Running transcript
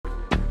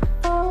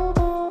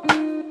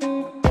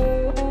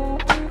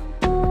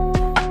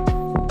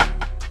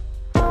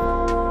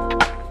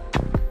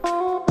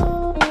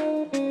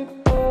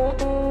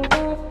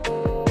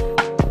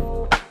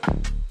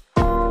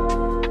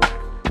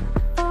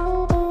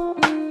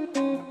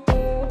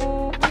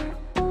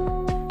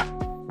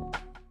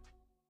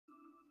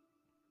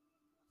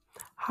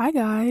Hi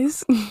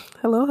guys.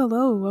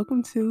 Hello.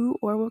 Welcome to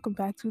or welcome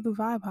back to the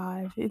Vibe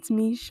Hive. It's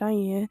me,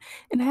 Cheyenne,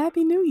 and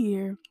Happy New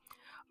Year.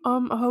 I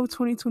hope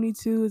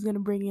 2022 is gonna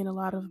bring in a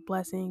lot of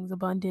blessings,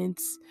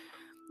 abundance,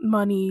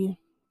 money,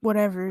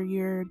 whatever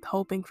you're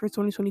hoping for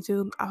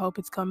 2022. I hope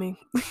it's coming.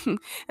 And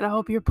I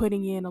hope you're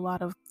putting in a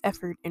lot of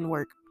effort and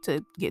work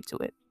to get to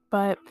it.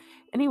 But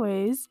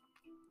anyways,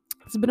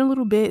 it's been a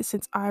little bit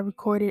since I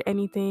recorded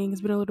anything. It's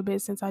been a little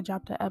bit since I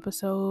dropped an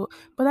episode,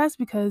 but that's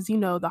because,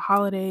 the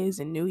holidays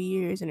and New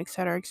Year's and et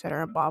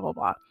cetera, blah blah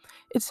blah.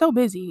 It's so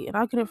busy and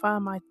I couldn't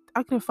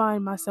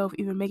find myself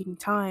even making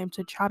time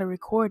to try to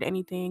record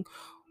anything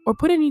or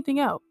put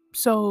anything out.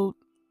 So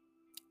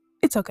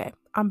it's okay.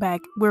 I'm back.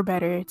 We're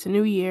better. It's a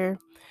new year,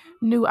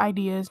 new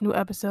ideas, new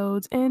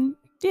episodes, and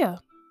yeah.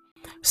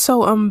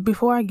 So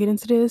before I get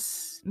into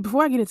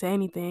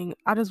anything,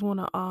 I just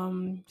wanna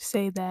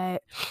say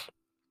that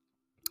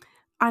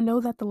I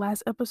know that the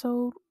last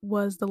episode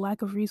was the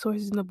lack of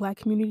resources in the Black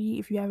community.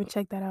 If you haven't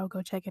checked that out,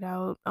 go check it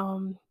out.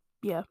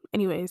 Yeah.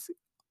 Anyways,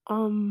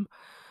 um,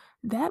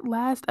 that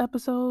last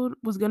episode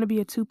was gonna be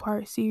a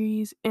two-part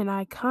series, and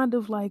I kind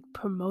of like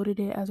promoted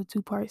it as a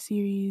two-part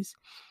series.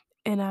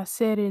 And I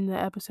said in the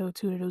episode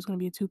too that it was gonna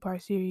be a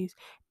two-part series.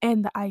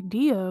 And the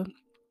idea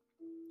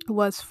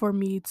was for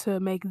me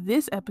to make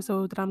this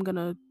episode that I'm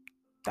gonna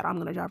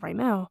drop right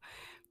now.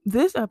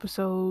 This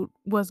episode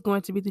was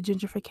going to be the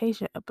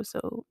gentrification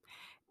episode.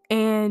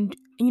 And,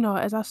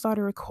 as I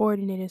started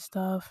recording it and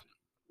stuff,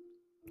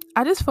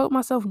 I just felt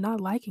myself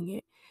not liking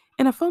it.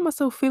 And I felt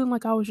myself feeling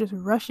like I was just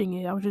rushing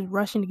it. I was just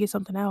rushing to get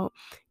something out.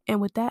 And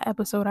with that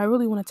episode, I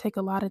really want to take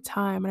a lot of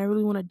time and I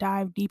really want to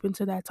dive deep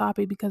into that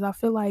topic because I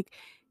feel like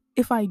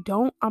if I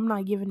don't, I'm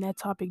not giving that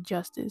topic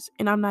justice.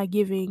 And I'm not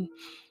giving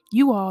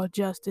you all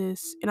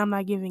justice. And I'm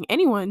not giving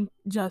anyone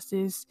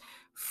justice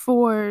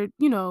for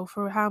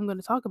how I'm going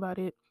to talk about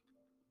it.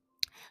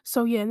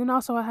 So, yeah. And then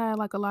also, I had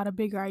like a lot of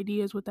bigger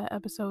ideas with that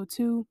episode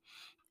too,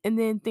 and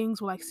then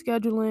things were like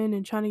scheduling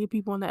and trying to get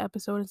people on the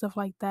episode and stuff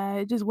like that.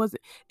 It just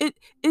wasn't it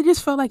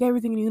just felt like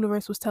everything in the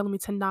universe was telling me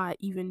to not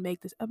even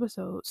make this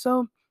episode.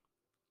 So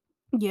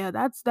yeah,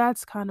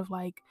 that's kind of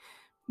like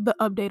the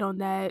update on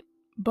that.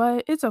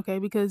 But it's okay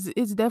because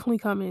it's definitely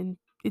coming.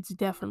 It's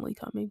definitely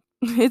coming.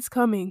 It's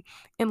coming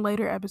in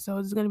later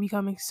episodes. It's gonna be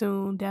coming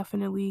soon,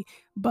 definitely.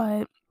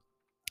 But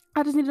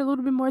I just needed a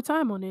little bit more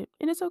time on it.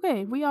 And it's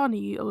okay. We all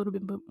need a little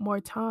bit more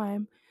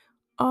time.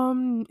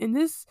 And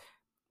this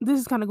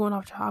is kind of going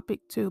off topic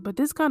too, but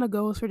this kind of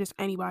goes for just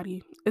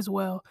anybody as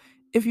well.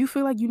 If you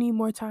feel like you need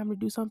more time to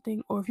do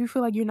something, or if you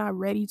feel like you're not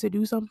ready to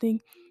do something,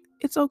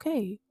 it's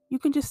okay. You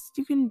can just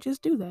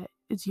do that.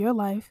 It's your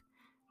life.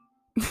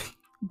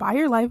 Buy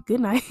your life.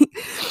 Good night.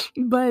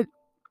 But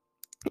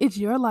it's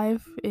your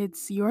life.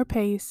 It's your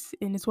pace,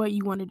 and it's what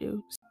you want to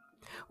do.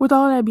 With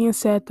all that being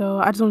said, though,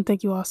 I just want to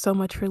thank you all so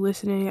much for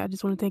listening. I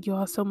just want to thank you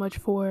all so much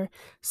for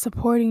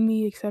supporting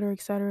me, et cetera,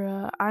 et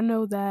cetera. I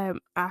know that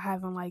I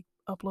haven't like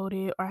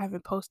uploaded or I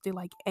haven't posted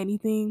like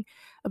anything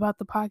about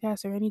the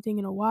podcast or anything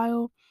in a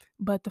while,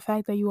 but the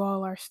fact that you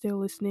all are still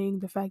listening,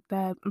 the fact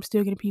that I'm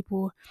still getting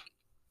people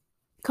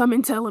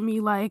coming telling me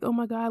like, "Oh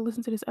my god,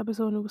 listen to this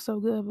episode and it was so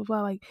good," blah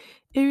blah. Like,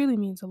 it really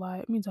means a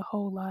lot. It means a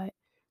whole lot.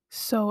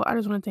 So I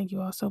just want to thank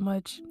you all so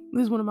much.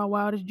 This is one of my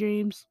wildest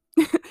dreams,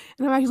 and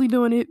I'm actually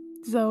doing it.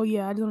 So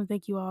yeah, I just want to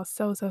thank you all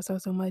so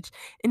much.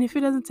 And if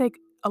it doesn't take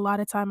a lot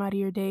of time out of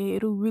your day,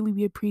 it'll really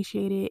be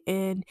appreciated,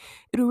 and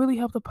it'll really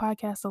help the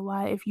podcast a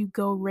lot if you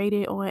go rate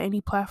it on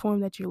any platform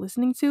that you're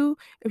listening to.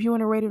 If you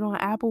want to rate it on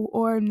Apple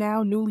or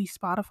now newly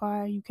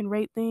Spotify, you can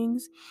rate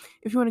things.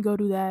 If you want to go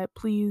do that,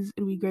 please,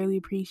 it'll be greatly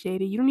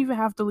appreciated. You don't even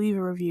have to leave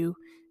a review.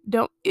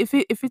 Don't if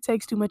it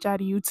takes too much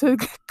out of you to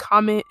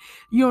comment,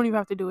 you don't even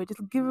have to do it. Just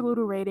give it a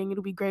little rating.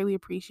 It'll be greatly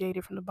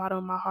appreciated from the bottom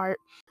of my heart.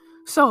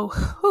 So,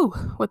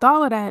 with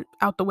all of that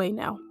out the way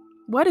now,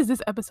 what is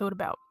this episode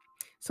about?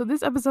 So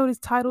this episode is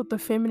titled The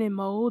Feminine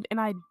Mold, and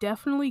I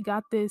got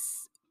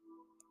this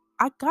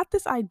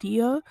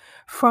idea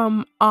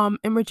from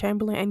Emma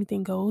Chamberlain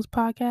Anything Goes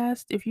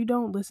podcast. If you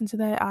don't listen to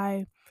that,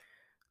 I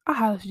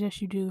highly suggest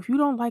you do. If you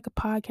don't like a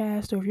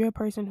podcast, or if you're a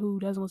person who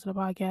doesn't listen to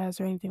podcasts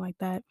or anything like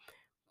that,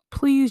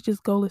 please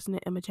just go listen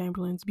to Emma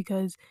Chamberlain's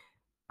because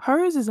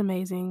hers is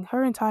amazing.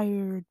 Her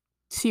entire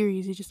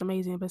series is just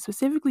amazing. But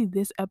specifically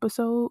this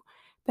episode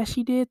that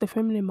she did, The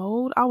Feminine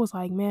Mold, I was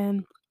like,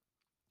 man,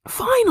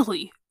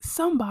 finally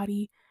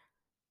somebody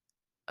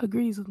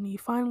agrees with me.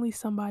 Finally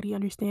somebody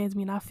understands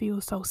me and I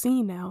feel so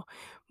seen now.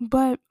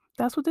 But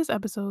that's what this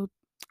episode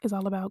is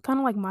all about. Kind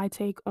of like my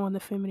take on the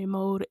feminine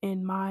mode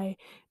and my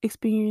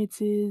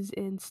experiences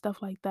and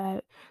stuff like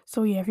that.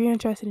 So yeah, if you're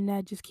interested in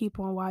that, just keep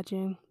on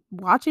watching.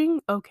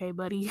 Watching? Okay,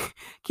 buddy.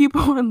 Keep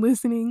on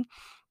listening.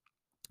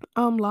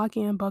 Lock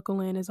in,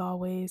 buckle in as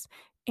always.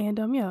 And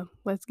yeah,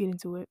 let's get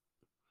into it.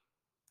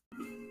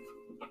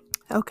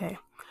 Okay.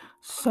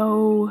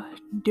 So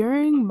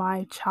during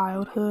my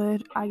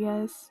childhood, I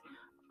guess,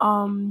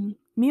 me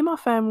and my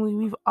family,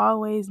 we've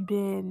always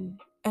been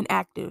an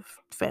active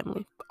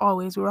family.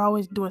 Always. We were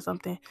always doing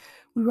something.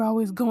 We were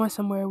always going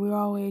somewhere. We were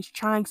always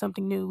trying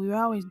something new. We were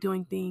always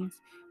doing things.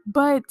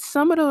 But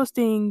some of those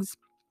things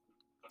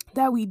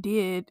that we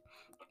did,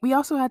 we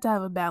also had to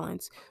have a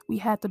balance. We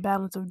had the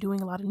balance of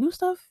doing a lot of new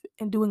stuff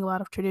and doing a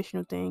lot of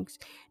traditional things.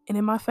 And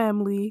in my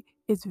family,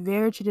 it's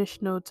very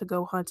traditional to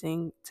go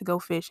hunting, to go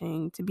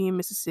fishing, to be in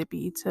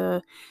Mississippi,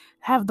 to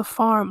have the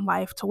farm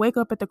life, to wake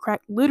up at the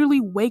crack, literally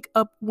wake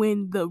up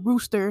when the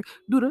rooster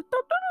do the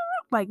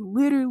like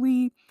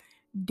literally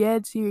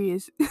dead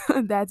serious.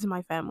 That's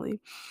my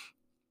family.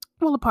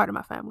 Well, a part of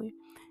my family.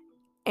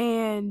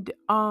 And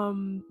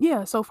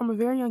yeah, so from a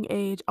very young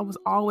age, I was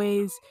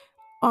always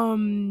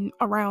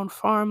around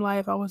farm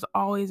life. I was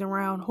always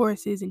around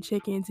horses and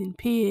chickens and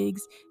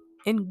pigs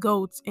and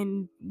goats,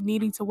 and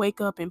needing to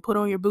wake up and put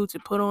on your boots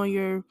and put on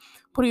your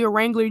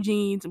Wrangler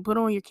jeans and put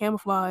on your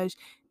camouflage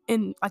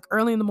and like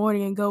early in the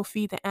morning and go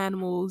feed the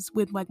animals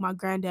with like my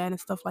granddad and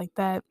stuff like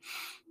that.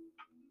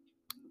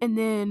 And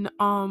then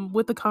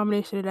with the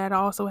combination of that, I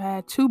also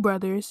had two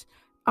brothers.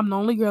 I'm the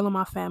only girl in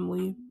my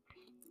family.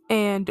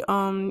 And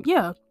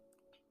yeah,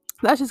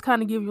 that's just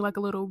kind of give you like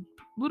a little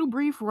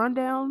brief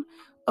rundown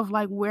of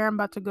like where I'm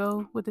about to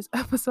go with this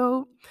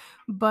episode.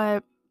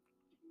 But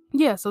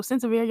yeah, so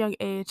since a very young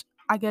age,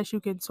 I guess you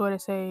could sort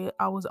of say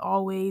I was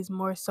always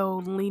more so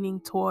leaning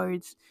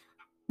towards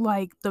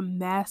like the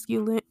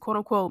masculine, quote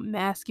unquote,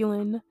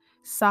 masculine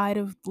side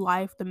of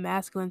life, the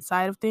masculine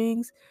side of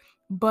things.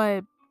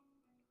 But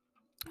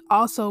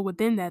also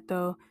within that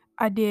though,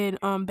 I did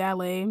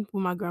ballet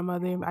with my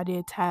grandmother. I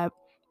did tap,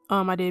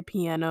 I did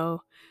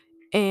piano,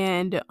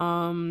 and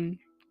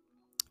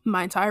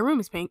my entire room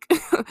is pink.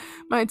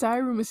 My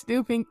entire room is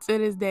still pink to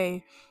this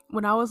day.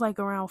 When I was like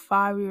around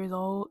 5 years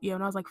old, yeah,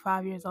 when I was like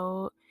 5 years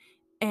old,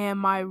 and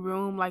my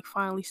room like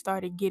finally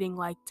started getting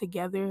like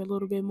together a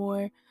little bit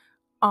more.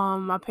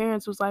 My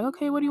parents was like,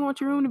 okay, what do you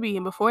want your room to be?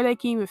 And before they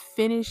can even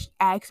finish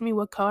asking me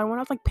what color I want,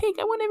 I was like, pink.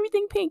 I want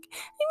everything pink. I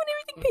want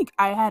everything pink.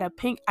 I had a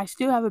pink. I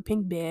still have a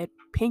pink bed,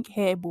 pink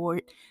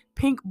headboard,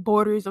 pink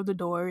borders of the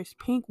doors,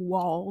 pink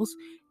walls.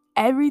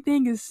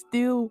 Everything is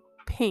still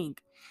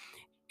pink,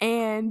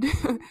 and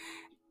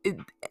it,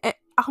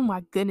 oh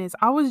my goodness,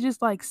 I was just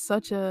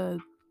such a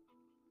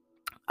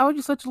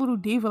little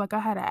diva. Like I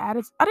had an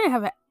attitude. I didn't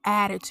have an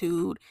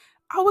attitude.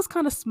 I was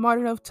kind of smart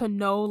enough to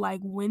know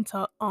like when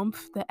to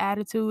the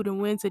attitude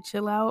and when to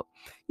chill out.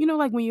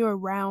 Like when you're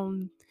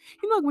around,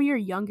 like when you're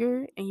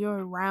younger and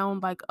you're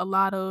around like a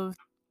lot of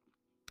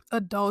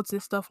adults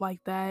and stuff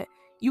like that,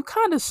 you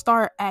kind of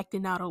start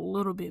acting out a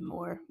little bit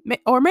more.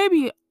 Or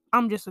maybe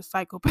I'm just a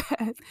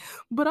psychopath,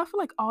 but I feel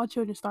like all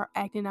children start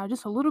acting out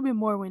just a little bit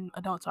more when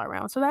adults are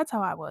around. So that's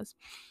how I was.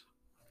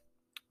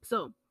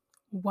 So,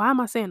 why am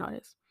I saying all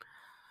this?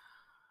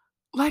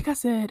 Like I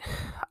said,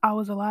 I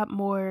was a lot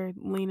more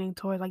leaning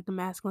towards like the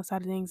masculine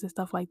side of things and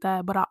stuff like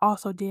that, but I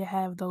also did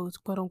have those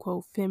quote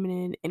unquote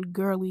feminine and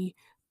girly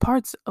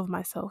parts of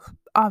myself,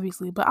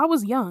 obviously. But I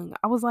was young.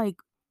 I was like,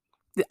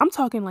 I'm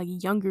talking like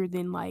younger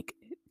than like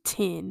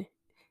 10,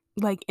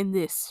 like in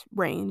this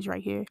range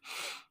right here.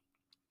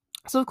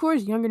 So, of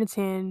course, younger than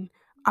 10,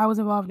 I was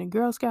involved in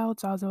Girl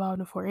Scouts, I was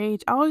involved in 4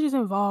 H, I was just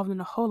involved in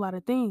a whole lot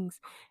of things.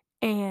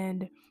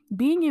 And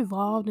being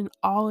involved in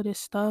all of this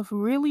stuff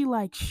really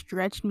like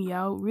stretched me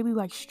out, really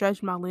like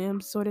stretched my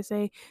limbs, so to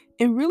say,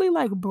 and really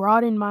like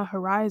broadened my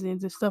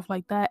horizons and stuff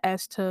like that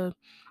as to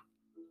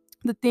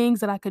the things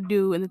that I could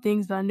do and the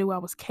things that I knew I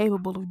was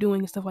capable of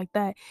doing and stuff like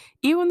that.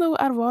 Even though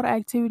out of all the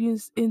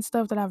activities and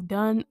stuff that I've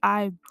done,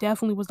 I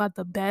definitely was not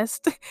the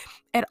best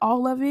at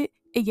all of it.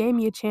 It gave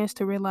me a chance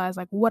to realize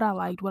like what I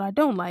liked, what I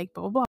don't like,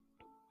 blah blah blah.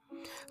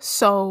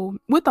 So,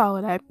 with all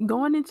of that,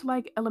 going into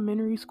like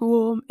elementary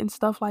school and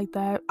stuff like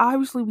that,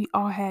 obviously we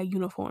all had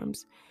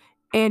uniforms.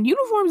 And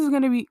uniforms is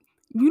going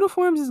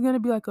to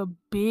be like a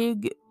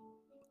big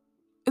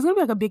it's going to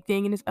be like a big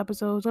thing in this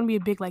episode. It's going to be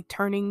a big like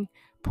turning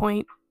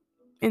point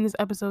in this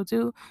episode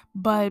too.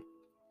 But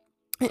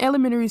in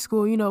elementary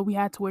school, we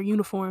had to wear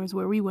uniforms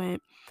where we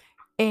went,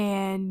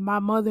 and my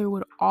mother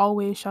would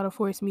always try to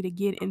force me to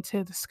get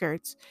into the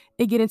skirts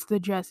and get into the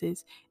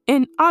dresses.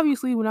 And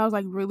obviously when I was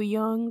like really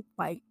young,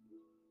 like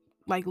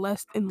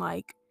less than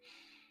like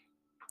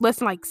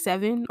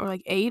 7 or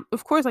like 8.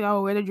 Of course, like I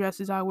would wear the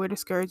dresses, I would wear the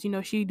skirts,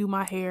 she'd do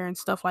my hair and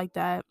stuff like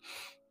that.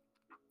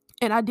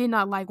 And I did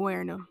not like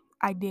wearing them.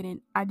 I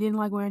didn't. I didn't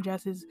like wearing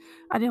dresses.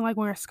 I didn't like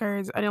wearing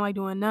skirts. I didn't like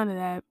doing none of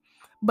that.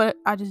 But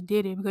I just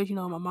did it because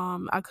my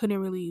mom. I couldn't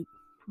really.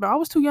 But I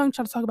was too young to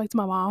try to talk back to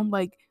my mom.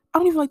 Like I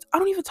don't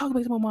even talk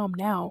back to my mom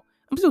now.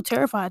 I'm still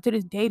terrified to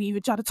this day to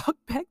even try to talk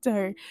back to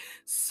her.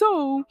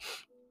 So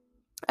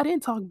I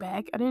didn't talk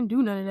back. I didn't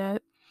do none of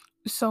that.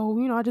 So,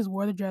 I just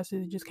wore the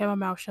dresses, just kept my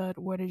mouth shut,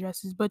 wore the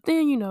dresses. But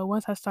then,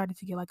 once I started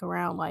to get like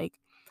around like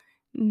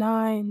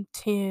 9,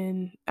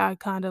 10, I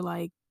kind of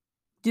like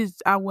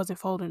just I wasn't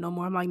folding no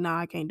more. I'm like, nah,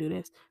 I can't do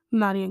this. I'm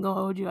not even gonna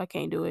hold you. I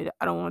can't do it.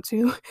 I don't want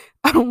to.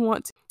 I don't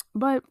want to.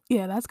 But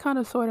yeah, that's kind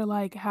of sort of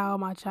like how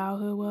my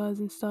childhood was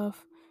and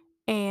stuff.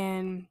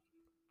 And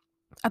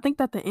I think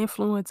that the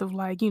influence of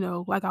like,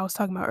 like I was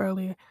talking about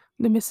earlier,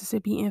 the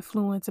Mississippi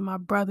influence and my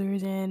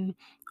brothers and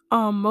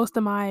most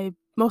of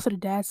the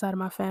dad side of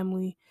my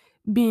family,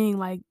 being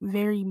like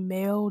very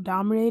male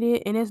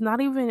dominated, and it's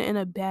not even in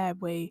a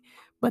bad way,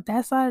 but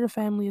that side of the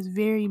family is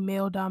very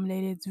male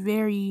dominated. It's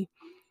very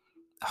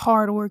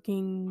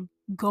hardworking,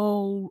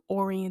 goal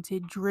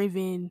oriented,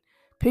 driven,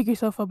 pick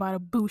yourself up by the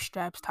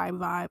bootstraps type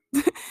vibe.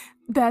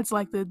 That's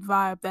like the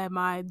vibe that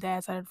my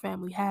dad's side of the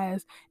family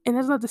has. And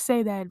that's not to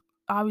say that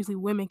obviously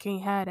women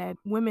can't have that.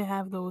 Women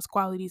have those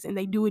qualities and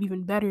they do it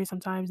even better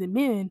sometimes than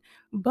men.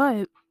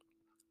 But,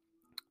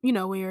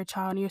 when you're a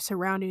child and you're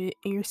surrounded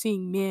and you're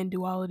seeing men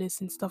do all of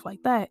this and stuff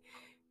like that,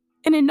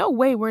 and in no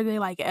way were they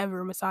like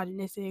ever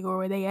misogynistic or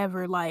were they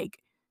ever like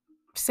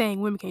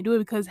saying women can't do it,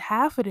 because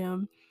half of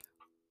them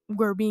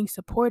were being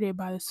supported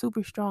by the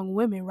super strong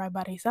women right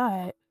by their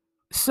side.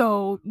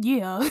 So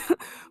yeah.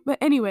 But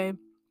anyway,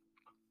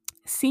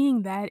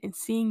 seeing that and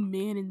seeing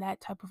men in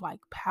that type of like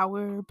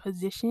power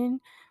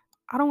position,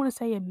 I don't want to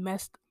say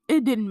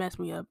it didn't mess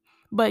me up,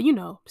 but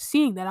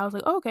seeing that I was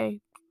like, okay,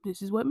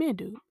 this is what men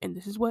do and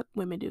this is what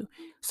women do.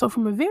 So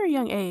from a very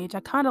young age, I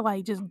kind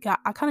of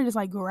just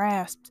like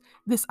grasped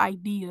this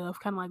idea of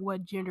kind of like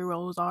what gender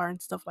roles are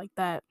and stuff like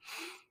that.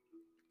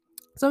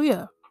 So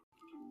yeah,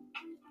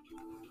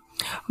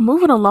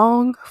 moving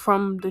along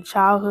from the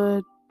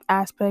childhood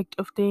aspect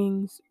of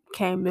things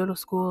came middle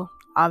school,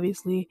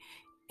 obviously.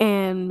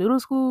 And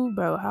middle school,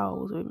 bro, how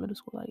old was we in middle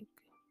school? Like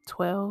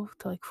 12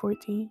 to like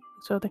 14?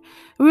 So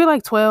we were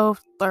like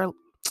 12, or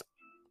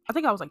I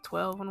think I was like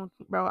 12.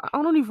 Bro,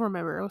 I don't even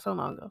remember. It was so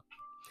long ago.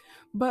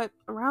 But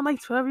around like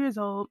 12 years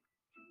old,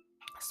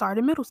 I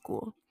started middle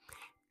school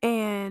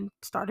and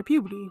started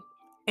puberty.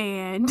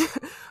 And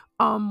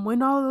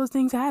when all of those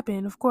things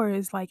happen, of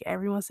course, like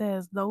everyone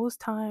says, those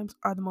times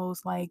are the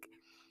most like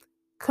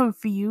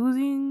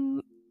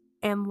confusing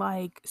and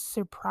like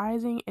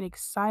surprising and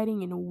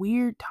exciting and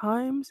weird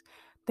times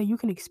that you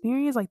can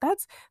experience. Like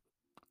that's,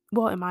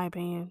 well, in my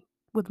opinion,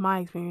 with my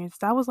experience,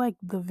 that was like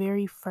the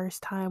very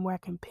first time where I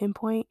can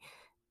pinpoint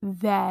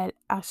that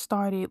I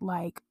started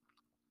like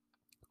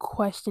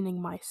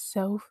questioning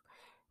myself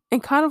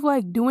and kind of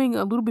like doing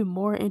a little bit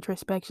more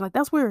introspection. Like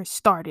that's where it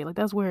started. Like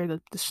that's where the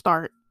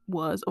start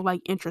was of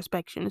like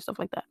introspection and stuff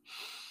like that.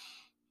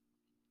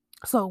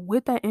 So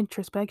with that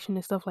introspection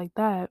and stuff like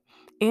that,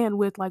 and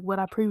with like what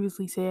I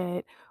previously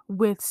said,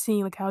 with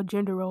seeing like how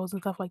gender roles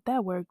and stuff like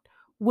that worked,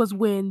 was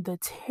when the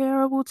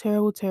terrible,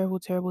 terrible, terrible,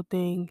 terrible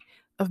thing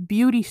of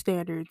beauty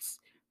standards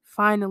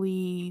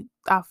finally,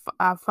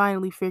 I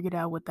finally figured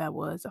out what that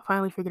was. I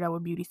finally figured out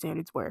what beauty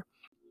standards were.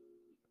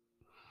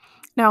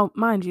 Now,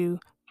 mind you,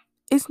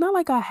 it's not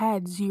like I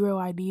had zero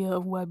idea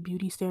of what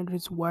beauty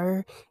standards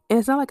were. And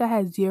it's not like I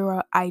had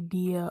zero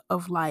idea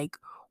of like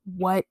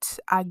what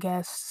I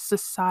guess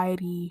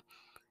society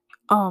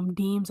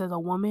deems as a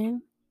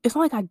woman. It's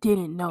not like I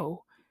didn't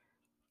know,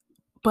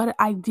 but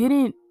I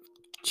didn't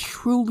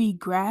truly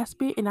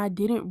grasp it and I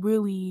didn't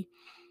really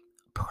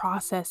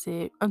process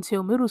it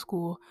until middle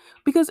school,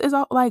 because it's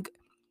all like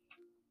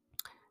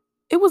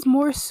it was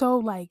more so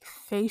like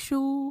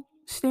facial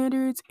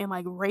standards and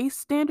like race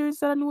standards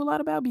that I knew a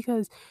lot about,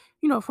 because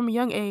from a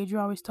young age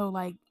you're always told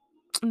like,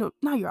 no,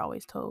 not you're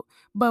always told,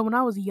 but when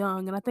I was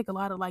young, and I think a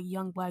lot of like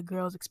young black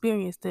girls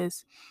experience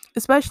this,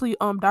 especially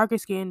darker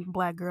skinned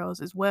black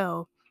girls as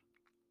well.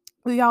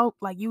 Y'all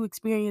like you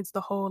experience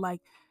the whole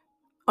like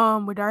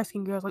with dark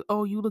skinned girls, like,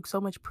 oh, you look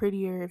so much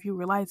prettier if you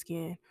were light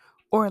skinned,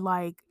 or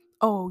like,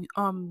 oh,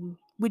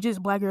 with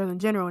just black girls in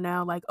general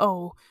now, like,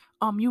 oh,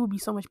 you would be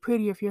so much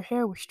prettier if your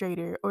hair was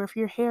straighter, or if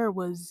your hair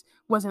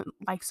wasn't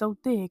like so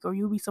thick, or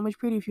you would be so much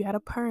prettier if you had a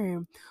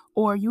perm,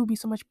 or you would be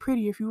so much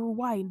prettier if you were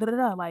white, da da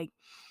da, like,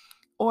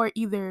 or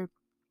either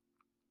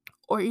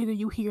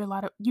you see a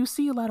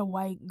lot of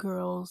white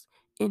girls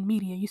in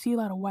media. You see a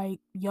lot of white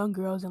young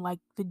girls in like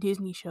the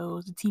Disney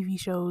shows, the TV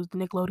shows, the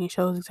Nickelodeon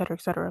shows, etc.,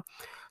 etc.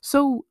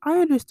 So I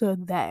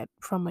understood that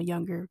from a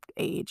younger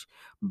age,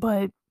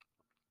 but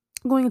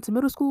going into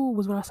middle school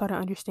was when I started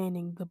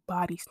understanding the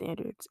body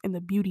standards and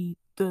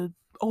the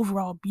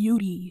overall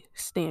beauty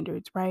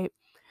standards, right?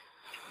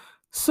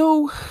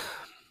 So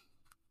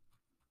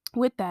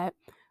with that,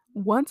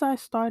 once I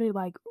started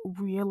like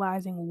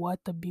realizing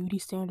what the beauty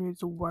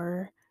standards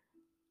were,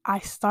 I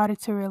started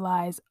to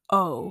realize,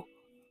 oh,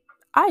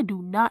 I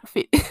do not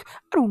fit I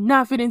do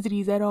not fit into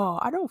these at all.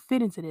 I don't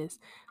fit into this.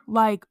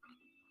 Like,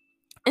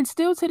 and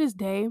still to this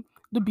day,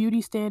 the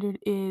beauty standard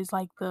is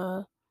like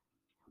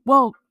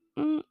well,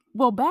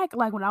 back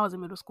like when I was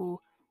in middle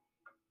school,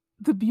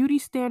 the beauty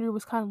standard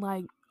was kind of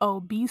like, oh,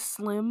 be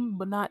slim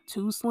but not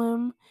too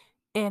slim,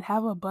 and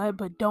have a butt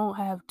but don't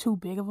have too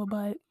big of a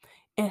butt,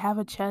 and have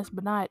a chest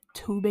but not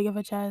too big of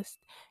a chest,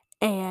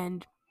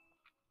 and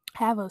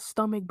have a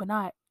stomach but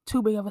not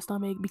too big of a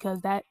stomach,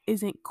 because that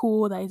isn't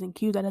cool, that isn't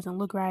cute, that doesn't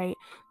look right.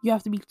 You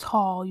have to be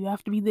tall, you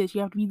have to be this, you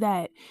have to be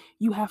that.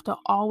 You have to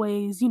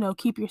always,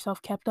 keep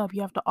yourself kept up.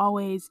 You have to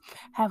always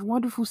have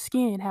wonderful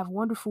skin, have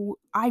wonderful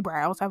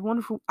eyebrows, have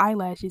wonderful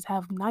eyelashes,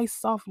 have nice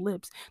soft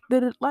lips.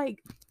 That are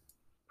like,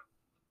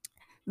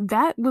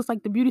 that was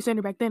like the beauty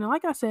standard back then. And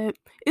like I said,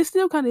 it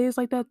still kind of is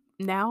like that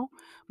now,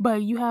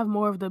 but you have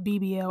more of the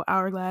BBL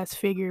hourglass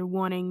figure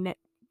wanting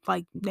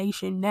like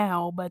nation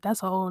now, but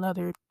that's a whole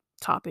other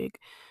topic.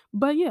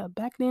 But yeah,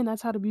 back then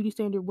that's how the beauty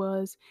standard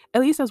was.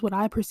 At least that's what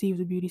I perceived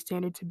the beauty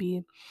standard to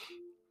be.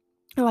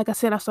 And like I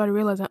said, I started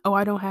realizing, oh,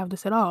 I don't have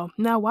this at all.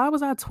 Now, why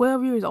was I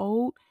 12 years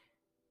old,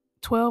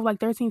 12, like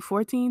 13,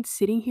 14,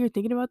 sitting here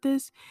thinking about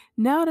this?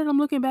 Now that I'm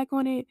looking back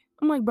on it,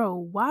 I'm like, bro,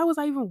 why was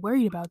I even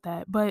worried about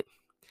that? But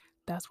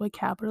that's what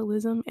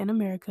capitalism in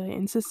America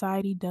and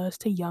society does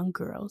to young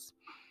girls.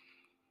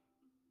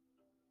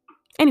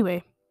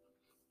 Anyway,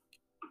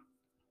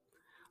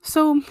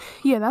 so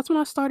yeah, that's when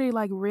I started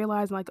like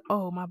realizing like,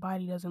 oh, my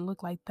body doesn't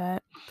look like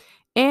that.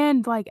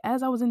 And like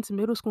as I was into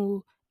middle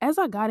school, as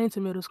I got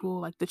into middle school,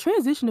 like the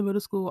transition to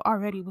middle school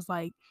already was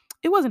like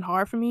it wasn't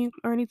hard for me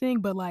or anything,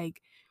 but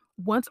like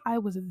once I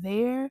was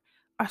there,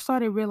 I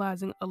started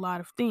realizing a lot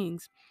of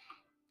things.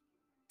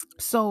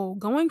 So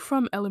going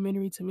from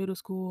elementary to middle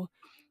school,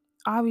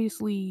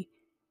 obviously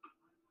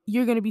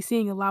you're going to be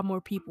seeing a lot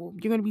more people.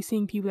 You're going to be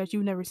seeing people that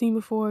you've never seen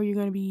before. You're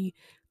going to be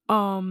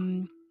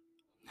um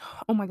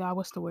oh my god,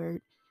 what's the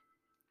word?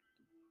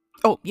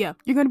 Oh yeah,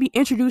 you're going to be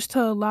introduced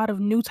to a lot of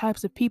new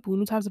types of people,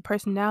 new types of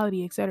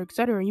personality, etc.,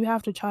 etc., and you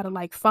have to try to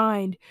like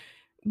find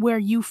where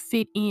you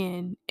fit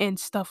in and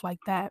stuff like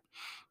that.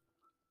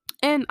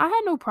 And I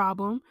had no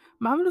problem.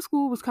 My middle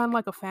school was kind of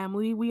like a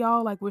family. We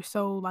all like were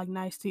so like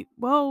nice to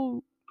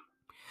well,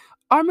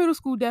 our middle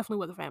school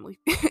definitely was a family.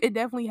 It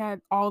definitely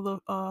had all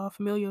the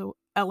familial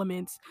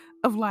elements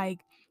of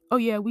like, oh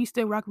yeah, we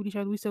still rock with each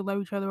other, we still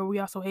love each other, but we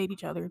also hate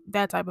each other.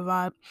 That type of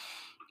vibe.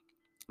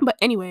 But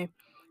anyway,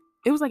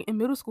 it was like in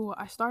middle school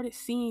I started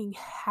seeing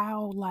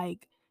how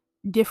like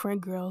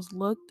different girls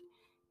looked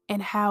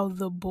and how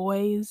the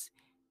boys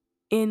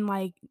in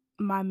like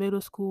my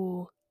middle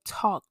school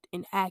talked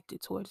and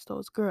acted towards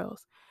those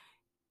girls.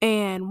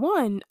 And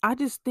one, I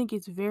just think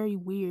it's very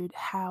weird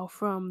how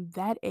from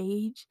that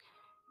age,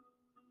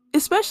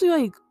 especially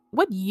like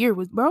what year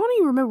was, bro? I don't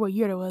even remember what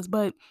year it was,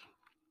 but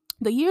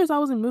the years I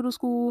was in middle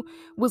school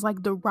was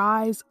like the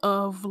rise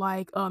of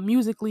like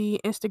Musically,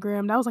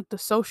 Instagram. That was like the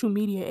social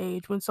media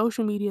age when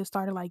social media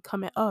started like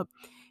coming up.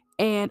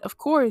 And of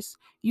course,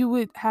 you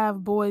would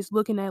have boys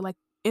looking at like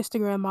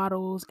Instagram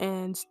models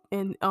and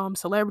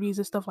celebrities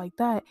and stuff like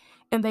that,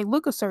 and they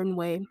look a certain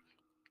way.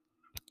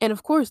 And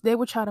of course, they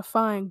would try to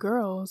find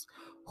girls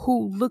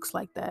who looks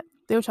like that.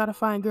 They would try to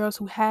find girls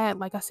who had,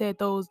 like I said,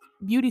 those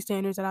beauty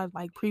standards that I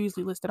like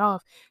previously listed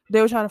off. They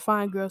would try to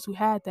find girls who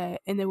had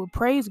that, and they would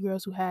praise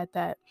girls who had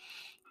that.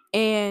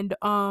 And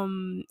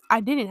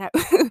I didn't have,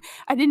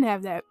 I didn't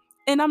have that.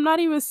 And I'm not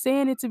even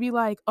saying it to be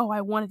like, oh,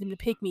 I wanted them to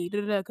pick me,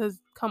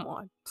 because come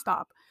on,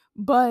 stop.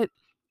 But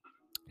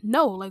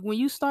no, like when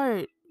you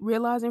start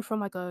realizing from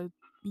like a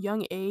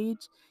young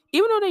age,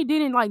 even though they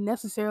didn't like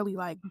necessarily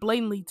like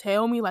blatantly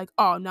tell me like,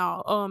 oh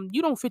no,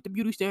 you don't fit the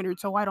beauty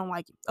standard, so I don't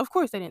like you. Of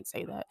course they didn't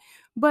say that.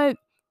 But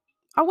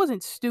I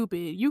wasn't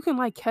stupid. You can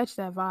like catch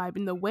that vibe.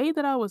 And the way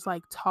that I was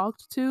like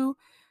talked to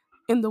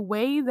and the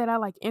way that I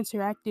like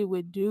interacted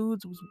with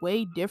dudes was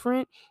way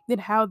different than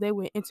how they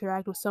would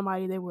interact with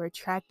somebody they were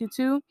attracted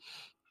to.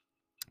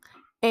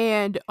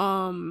 And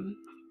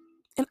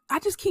and I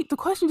just keep the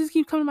question just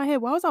keeps coming to my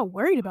head. Why was I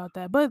worried about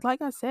that? But like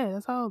I said,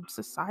 that's how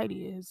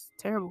society is.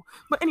 Terrible.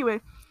 But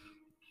anyway,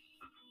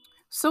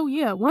 so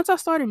yeah, once I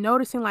started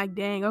noticing like,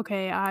 dang,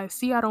 okay, I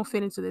see I don't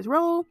fit into this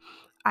role.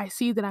 I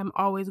see that I'm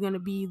always gonna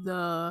be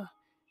the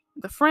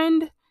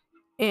friend,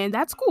 and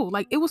that's cool.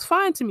 Like it was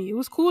fine to me. It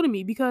was cool to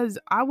me because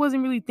I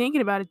wasn't really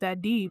thinking about it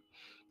that deep.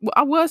 Well,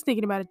 I was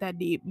thinking about it that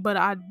deep, but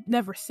I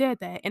never said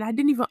that, and I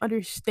didn't even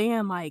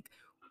understand like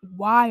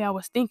why I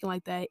was thinking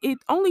like that. It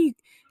only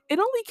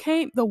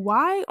came the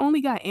why only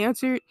got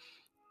answered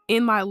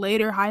in my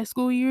later high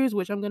school years,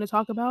 which I'm gonna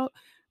talk about.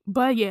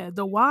 But yeah,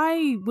 the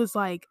why was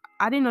like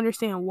I didn't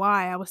understand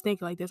why I was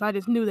thinking like this. I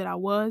just knew that I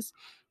was,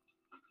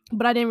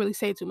 but I didn't really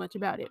say too much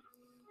about it.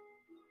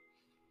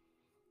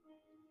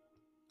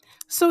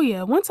 So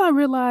yeah, once I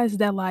realized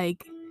that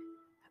like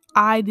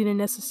I didn't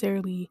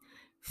necessarily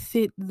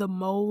fit the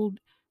mold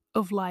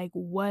of like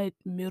what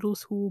middle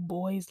school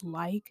boys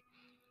like,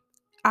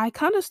 I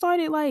kind of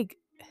started like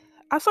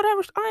I started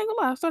having I ain't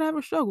gonna lie, I started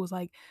having struggles.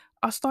 Like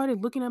I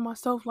started looking at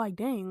myself like,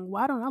 dang,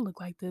 why don't I look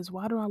like this?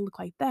 Why don't I look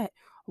like that?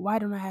 Why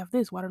don't I have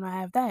this? Why don't I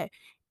have that?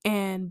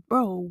 And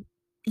bro,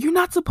 you're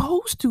not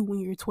supposed to when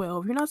you're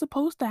 12. You're not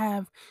supposed to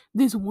have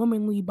this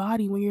womanly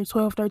body when you're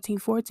 12, 13,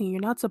 14.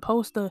 You're not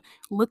supposed to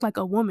look like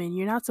a woman.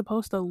 You're not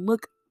supposed to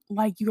look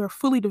like you're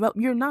fully developed.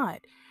 You're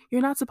not.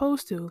 You're not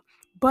supposed to.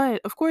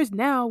 But of course,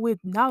 now with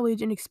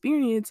knowledge and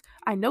experience,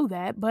 I know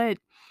that. But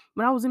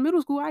when I was in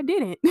middle school, I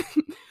didn't.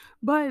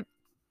 But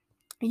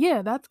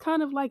yeah, that's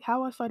kind of like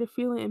how I started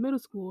feeling in middle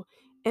school.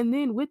 And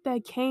then with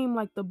that came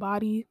like the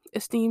body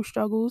esteem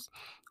struggles.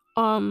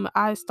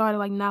 I started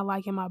like not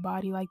liking my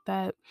body like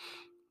that.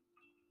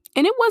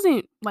 And it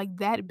wasn't like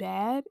that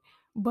bad,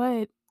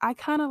 but I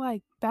kind of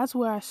like that's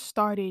where I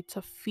started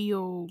to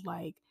feel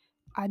like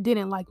I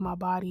didn't like my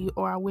body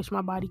or I wish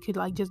my body could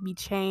like just be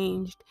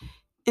changed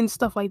and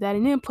stuff like that.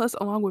 And then plus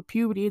along with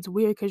puberty, it's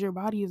weird cuz your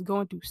body is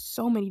going through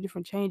so many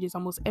different changes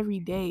almost every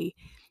day.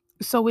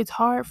 So it's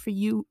hard for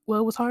you,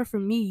 well, it was hard for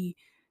me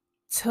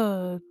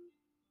to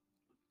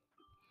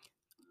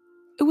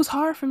it was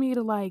hard for me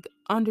to like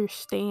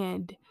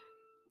understand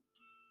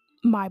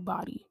my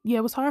body. Yeah,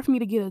 it was hard for me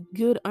to get a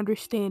good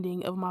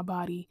understanding of my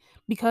body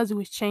because it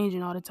was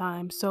changing all the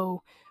time.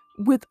 So,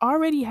 with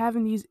already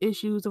having these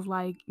issues of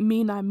like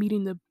me not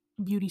meeting the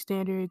beauty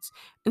standards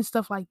and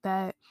stuff like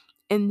that,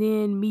 and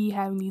then me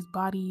having these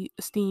body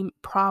esteem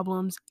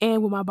problems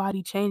and with my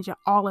body changing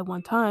all at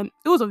one time,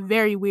 it was a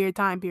very weird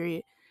time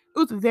period. It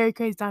was a very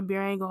crazy time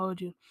period. I ain't gonna hold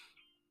you.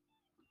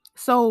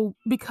 So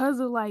because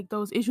of like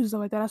those issues and stuff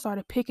like that, I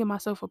started picking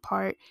myself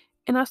apart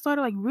and I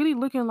started like really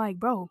looking like,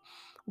 bro,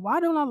 why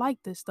don't I like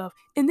this stuff?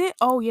 And then,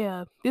 oh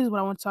yeah, this is what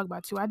I want to talk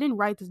about too. I didn't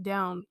write this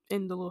down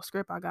in the little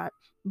script I got,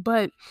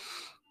 but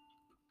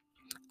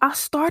I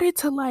started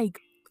to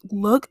like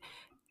look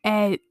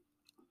at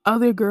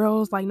other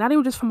girls, like not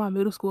even just from my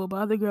middle school, but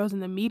other girls in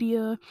the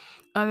media,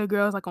 other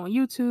girls like on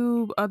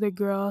YouTube, other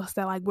girls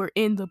that like were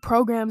in the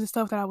programs and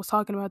stuff that I was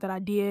talking about that I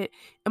did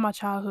in my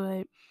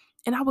childhood.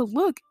 And I would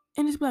look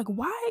and just be like,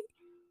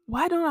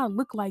 why don't I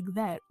look like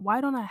that?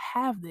 Why don't I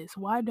have this?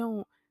 Why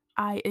don't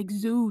I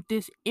exude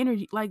this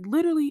energy? Like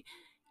literally,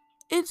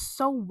 it's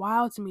so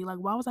wild to me. Like,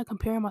 why was I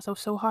comparing myself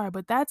so hard?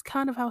 But that's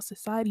kind of how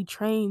society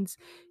trains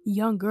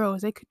young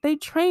girls. They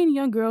train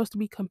young girls to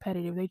be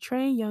competitive. They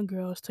train young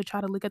girls to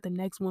try to look at the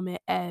next woman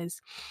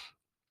as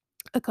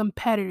a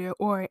competitor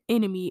or an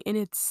enemy, and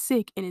it's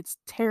sick and it's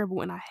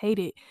terrible, and I hate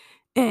it.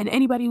 And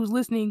anybody who's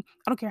listening,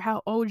 I don't care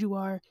how old you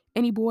are,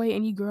 any boy,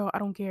 any girl, I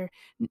don't care.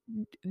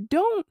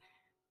 Don't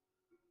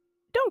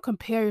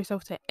compare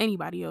yourself to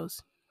anybody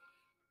else.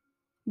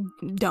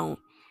 Don't.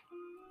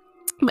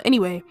 But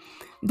anyway,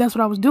 that's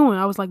what I was doing.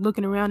 I was like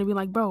looking around and being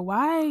like, bro,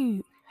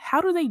 why?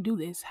 How do they do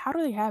this? How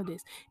do they have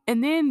this?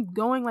 And then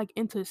going like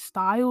into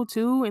style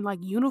too and like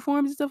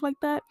uniforms and stuff like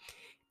that.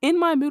 In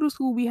my middle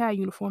school, we had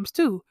uniforms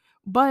too.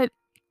 But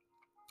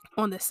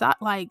on the side,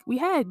 like we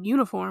had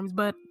uniforms,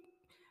 but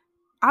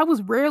I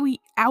was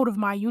rarely out of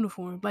my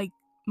uniform. Like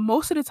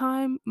most of the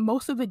time,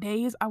 most of the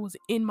days, I was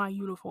in my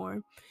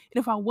uniform.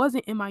 And if I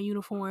wasn't in my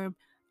uniform,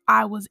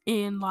 I was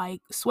in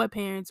like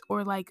sweatpants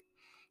or like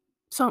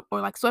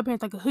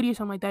sweatpants, like a hoodie or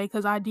something like that,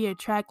 because I did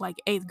track like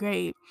 8th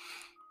grade.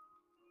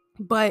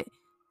 But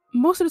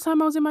most of the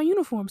time I was in my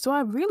uniform, so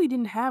I really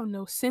didn't have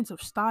no sense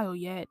of style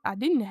yet. I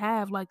didn't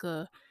have like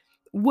a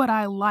what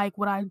I like,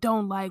 what I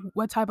don't like,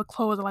 what type of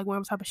clothes I like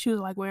wearing, what type of shoes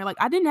I like wearing. Like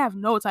I didn't have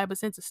no type of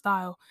sense of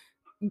style.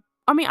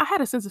 I mean, I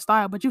had a sense of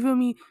style, but you feel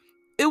me?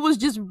 It was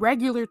just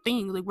regular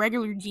things, like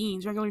regular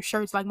jeans, regular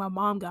shirts like my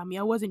mom got me.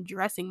 I wasn't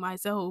dressing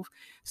myself.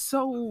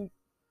 So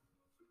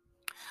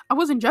I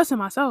wasn't dressing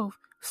myself.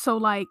 So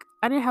like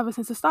I didn't have a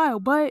sense of style.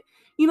 But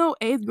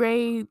 8th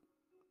grade,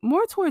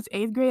 more towards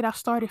 8th grade, I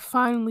started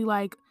finally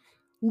like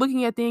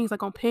looking at things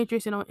like on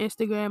Pinterest and on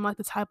Instagram, like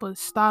the type of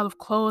style of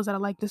clothes that I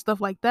like and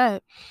stuff like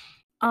that.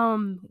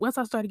 Once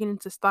I started getting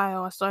into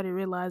style, I started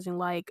realizing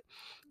like,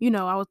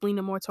 I was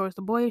leaning more towards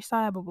the boyish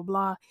side, blah blah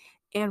blah.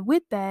 And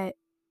with that,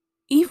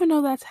 even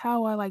though that's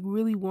how I like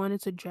really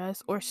wanted to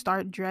dress or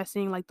start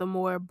dressing like the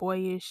more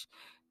boyish,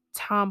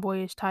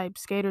 tomboyish type,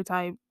 skater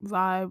type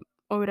vibe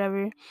or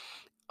whatever,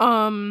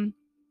 um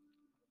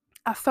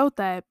I felt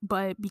that,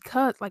 but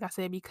because, like I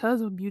said, because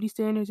of beauty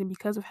standards and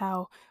because of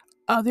how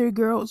other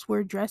girls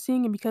were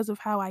dressing and because of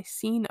how I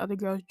seen other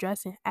girls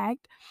dress and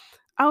act,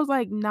 I was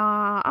like,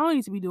 nah, I don't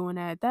need to be doing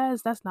that.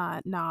 That's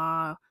not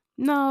nah.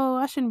 No,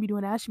 I shouldn't be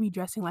doing that. I should be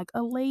dressing like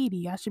a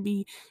lady. I should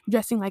be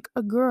dressing like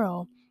a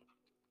girl.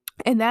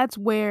 And that's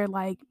where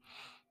like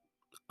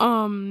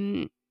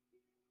um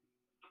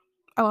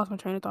I lost my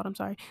train of thought, I'm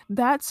sorry.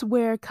 That's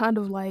where kind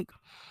of like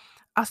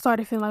I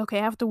started feeling like, okay,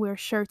 I have to wear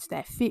shirts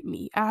that fit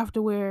me. I have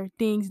to wear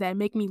things that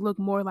make me look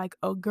more like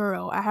a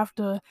girl. I have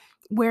to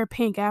wear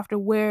pink. I have to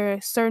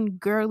wear certain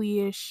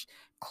girlyish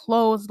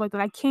clothes like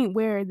that. I can't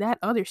wear that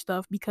other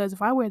stuff because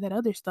if I wear that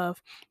other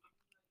stuff,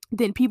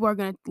 then people are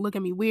gonna look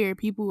at me weird.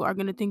 People are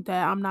gonna think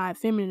that I'm not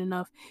feminine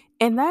enough.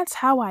 And that's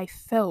how I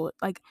felt.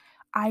 Like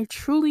I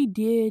truly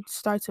did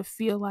start to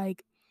feel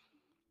like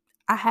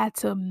I had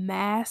to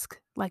mask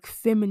like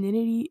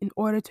femininity in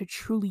order to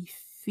truly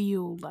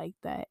feel like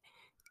that.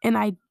 And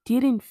I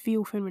didn't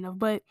feel feminine enough,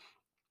 but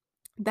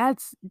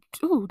that's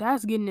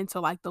that's getting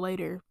into like the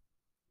later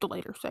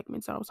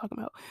segments that I was talking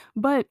about.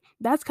 But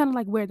that's kind of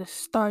like where the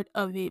start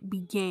of it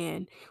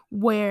began,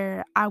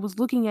 where I was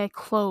looking at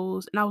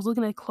clothes and I was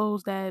looking at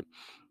clothes that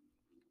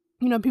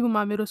people in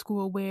my middle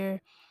school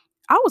wear.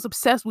 I was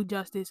obsessed with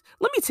Justice.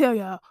 Let me tell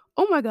y'all,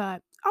 oh my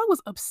god, I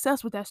was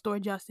obsessed with that store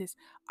Justice.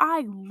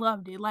 I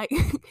loved it. Like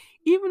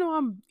even though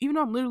I'm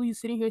literally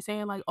sitting here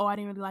saying like, oh, I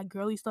didn't really like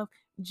girly stuff,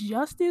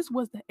 Justice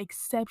was the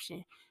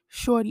exception.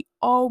 Shorty,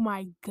 oh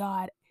my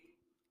god.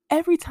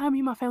 Every time me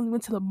and my family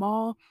went to the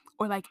mall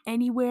or like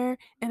anywhere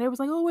and it was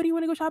like, oh, where do you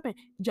want to go shopping?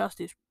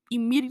 Justice.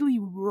 Immediately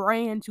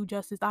ran to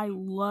Justice. I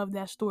love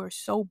that store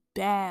so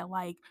bad.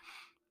 Like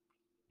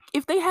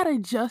if they had a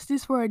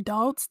Justice for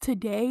adults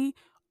today,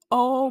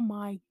 oh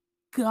my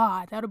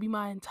god, that'll be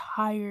my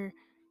entire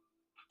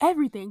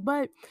everything.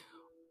 But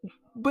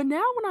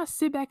now when I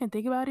sit back and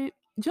think about it,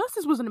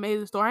 Justice was an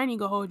amazing store. I ain't even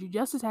gonna hold you.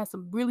 Justice had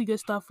some really good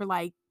stuff for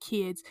like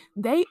kids.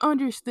 They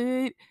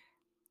understood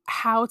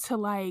how to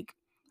like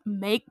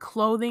make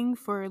clothing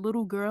for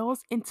little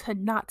girls and to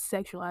not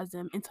sexualize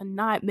them and to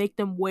not make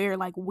them wear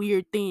like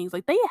weird things.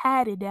 Like they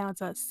had it down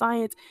to a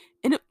science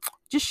and it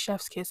just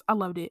chef's kiss. I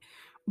loved it.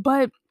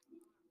 But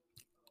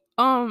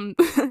um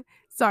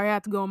sorry, I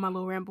had to go on my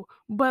little ramble.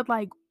 But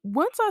like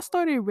once I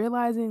started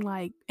realizing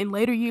like in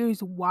later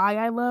years why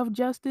I love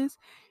justice,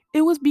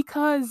 it was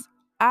because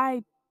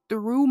I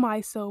threw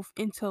myself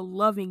into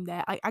loving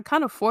that. I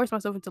kind of forced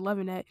myself into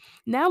loving that.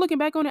 Now looking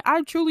back on it,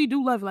 I truly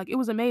do love it. Like it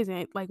was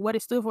amazing. Like what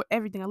it stood for,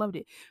 everything. I loved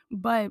it.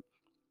 But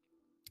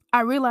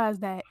I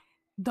realized that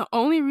the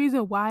only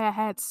reason why I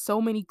had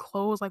so many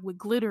clothes like with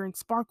glitter and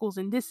sparkles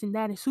and this and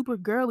that and super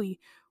girly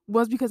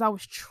was because I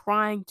was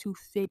trying to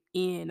fit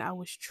in. I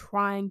was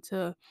trying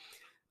to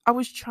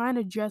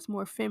dress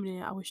more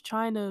feminine. I was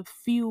trying to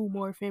feel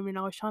more feminine.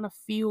 I was trying to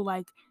feel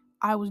like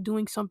I was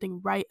doing something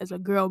right as a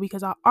girl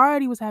because I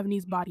already was having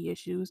these body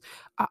issues.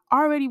 I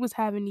already was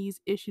having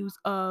these issues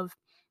of,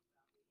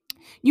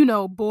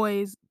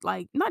 boys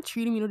like not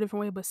treating me in a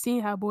different way, but seeing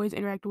how boys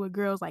interact with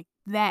girls like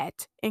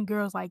that and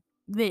girls like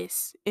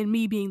this and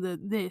me being the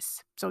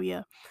this. So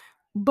yeah.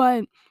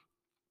 But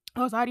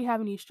I was already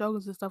having these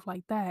struggles and stuff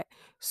like that.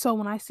 So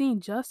when I seen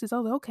justice, I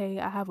was like, okay,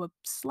 I have a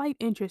slight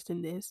interest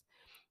in this.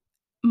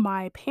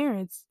 My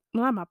parents,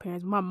 well, not my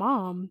parents, my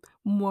mom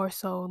more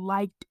so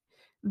liked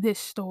this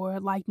store,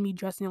 liked me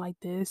dressing like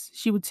this.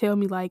 She would tell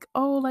me like,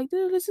 "Oh, like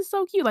this is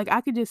so cute." Like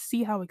I could just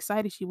see how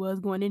excited she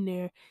was going in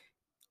there,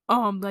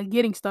 like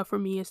getting stuff for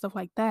me and stuff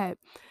like that.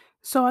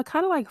 So I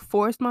kind of like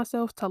forced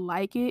myself to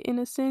like it in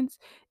a sense,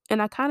 and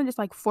I kind of just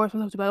like forced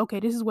myself to be like, "Okay,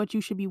 this is what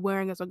you should be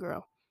wearing as a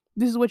girl.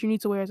 This is what you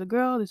need to wear as a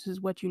girl. This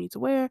is what you need to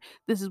wear.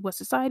 This is what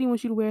society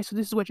wants you to wear. So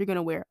this is what you're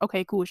gonna wear.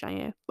 Okay, cool,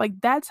 Cheyenne." Like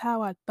that's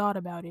how I thought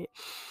about it.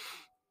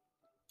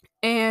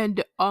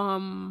 And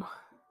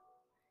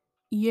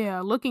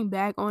yeah, looking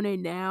back on it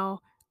now,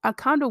 I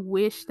kind of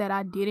wish that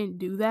I didn't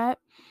do that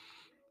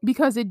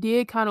because it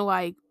did kind of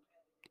like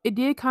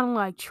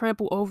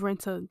trample over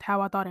into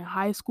how I thought in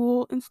high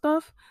school and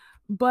stuff.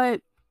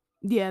 But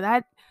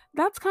yeah,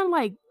 that's kind of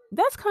like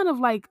that's kind of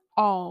like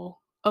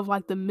all of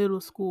like the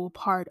middle school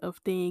part of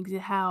things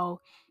and how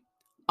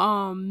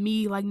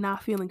me like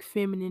not feeling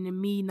feminine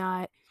and me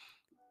not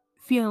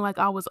feeling like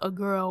I was a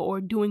girl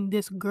or doing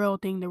this girl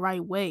thing the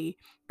right way.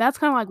 That's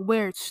kind of like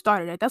where it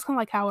started at. That's kind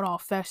of like how it all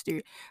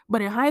festered.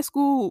 But in high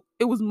school,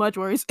 it was much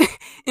worse.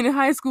 And in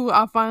high school,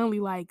 I finally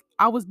like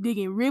I was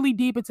digging really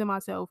deep into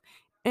myself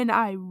and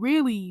I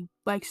really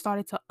like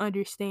started to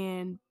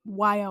understand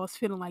why I was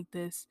feeling like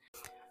this.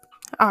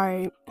 All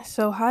right.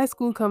 So high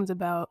school comes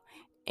about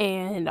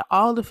and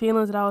all the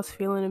feelings that I was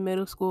feeling in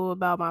middle school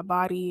about my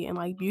body and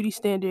like beauty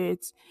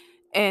standards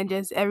and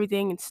just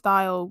everything in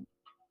style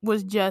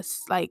was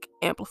just like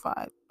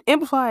amplified.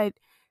 Amplified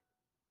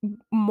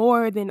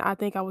more than I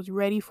think I was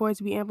ready for it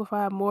to be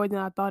amplified, more than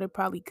I thought it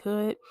probably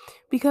could.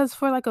 Because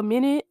for like a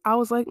minute, I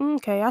was like,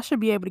 okay, I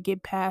should be able to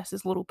get past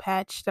this little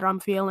patch that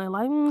I'm feeling.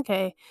 Like,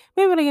 okay,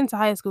 maybe when I get into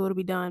high school, it'll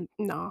be done.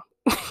 No,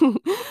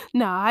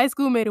 nah, high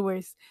school made it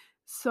worse.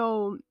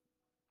 So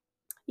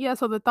yeah,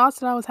 so the thoughts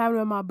that I was having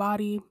about my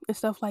body and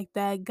stuff like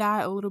that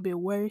got a little bit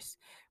worse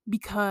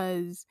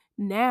because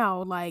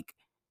now, like,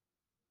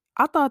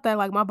 I thought that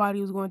like my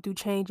body was going through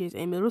changes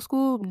in middle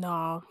school.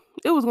 No,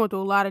 it was going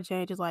through a lot of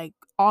changes, like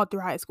all through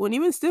high school, and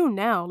even still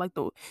now. Like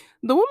a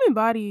woman's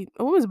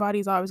body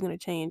is always going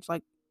to change,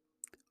 like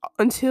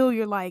until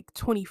you're like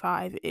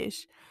 25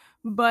 ish.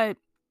 But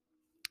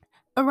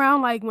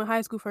around like when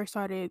high school first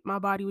started, my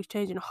body was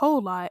changing a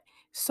whole lot.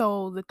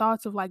 So the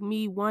thoughts of like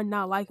me, one,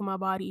 not liking my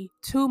body,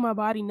 two, my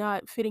body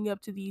not fitting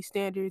up to these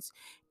standards,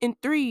 and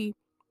three,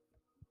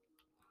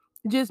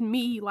 just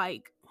me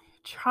like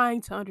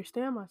trying to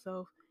understand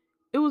myself.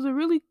 It was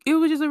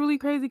just a really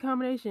crazy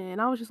combination.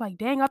 And I was just like,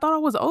 dang, I thought I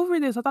was over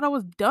this. I thought I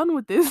was done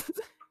with this.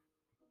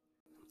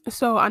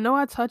 So I know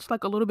I touched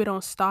like a little bit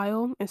on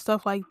style and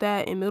stuff like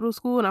that in middle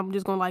school, and I'm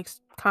just gonna like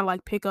kind of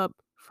like pick up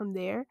from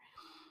there.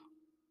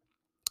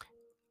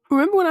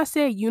 Remember when I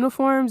said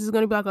uniforms is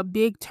gonna be like a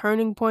big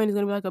turning point, is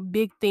gonna be like a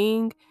big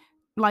thing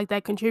like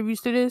that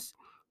contributes to this?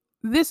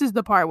 This is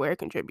the part where it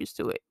contributes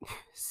to it.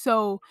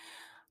 So,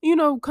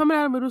 coming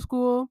out of middle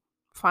school,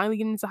 finally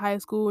getting into high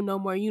school, no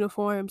more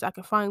uniforms. I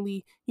can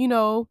finally,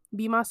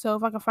 be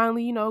myself. I can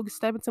finally,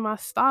 step into my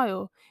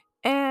style.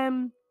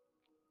 And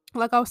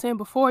like I was saying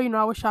before,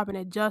 I was shopping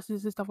at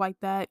Justice and stuff like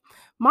that.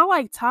 My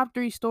like top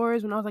three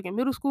stores when I was like in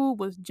middle school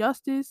was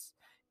Justice,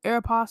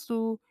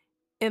 Aeropostale,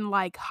 and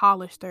like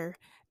Hollister.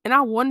 And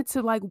I wanted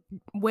to like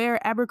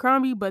wear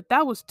Abercrombie, but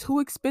that was too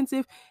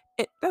expensive.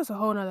 That's a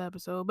whole nother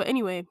episode. But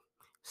anyway,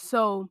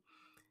 so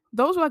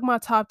those were like my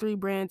top three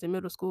brands in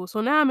middle school.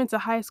 So now I'm into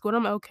high school and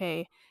I'm like,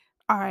 okay,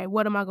 all right,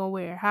 what am I gonna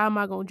wear? How am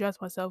I gonna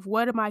dress myself?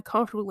 What am I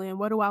comfortable in?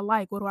 What do I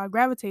like? What do I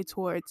gravitate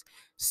towards?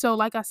 So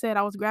like I said,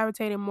 I was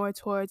gravitating more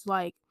towards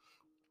like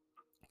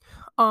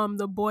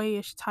the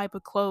boyish type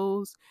of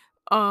clothes,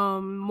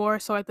 more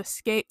so like the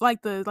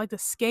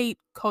skate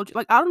culture.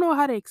 Like I don't know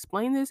how to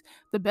explain this.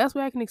 The best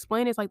way I can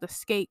explain it is like the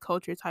skate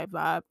culture type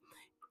vibe.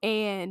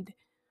 And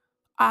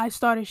I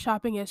started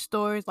shopping at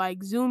stores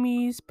like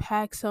Zumiez,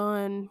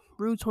 PacSun,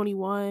 Rue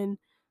 21,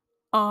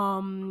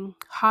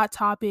 Hot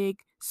Topic,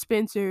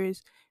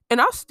 Spencer's,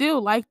 and I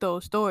still like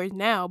those stores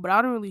now, but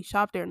I don't really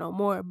shop there no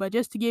more. But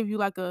just to give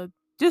you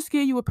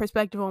a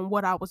perspective on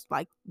what I was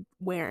like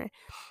wearing.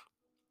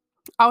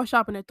 I was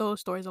shopping at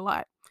those stores a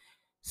lot.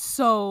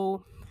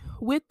 So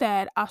with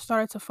that, I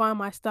started to find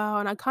my style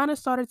and I kind of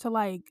started to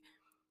like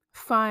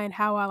find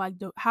how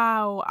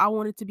I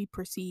wanted to be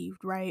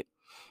perceived, right?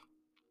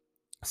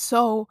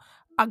 So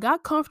I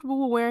got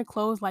comfortable with wearing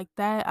clothes like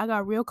that. I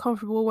got real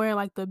comfortable wearing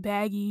like the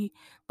baggy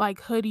like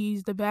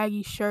hoodies, the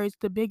baggy shirts,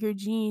 the bigger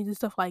jeans and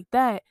stuff like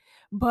that.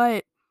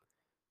 But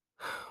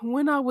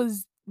when I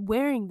was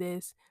wearing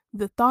this,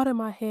 the thought in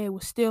my head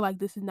was still like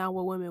this is not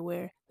what women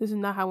wear. This is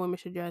not how women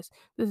should dress.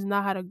 This is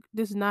not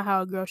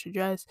how a girl should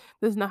dress.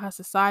 This is not how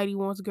society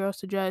wants girls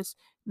to dress.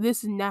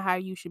 This is not how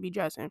you should be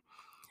dressing.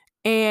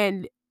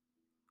 And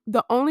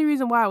the only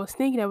reason why I was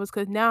thinking that was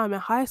because now I'm in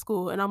high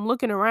school and I'm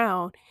looking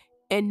around,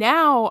 and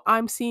now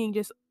I'm seeing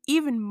just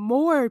even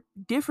more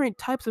different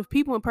types of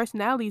people and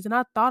personalities than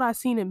I thought I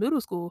seen in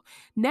middle school.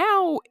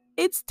 Now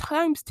it's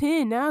times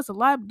 10. Now it's a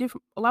lot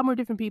more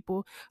different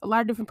people, a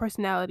lot of different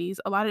personalities,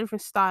 a lot of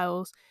different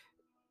styles.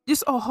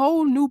 Just a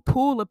whole new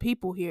pool of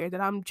people here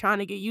that I'm trying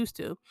to get used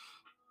to.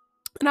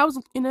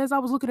 And as I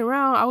was looking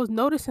around, I was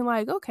noticing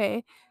like,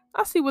 okay,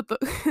 I see what the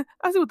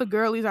I see what the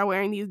girlies are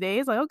wearing these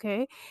days. Like,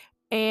 okay.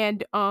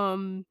 And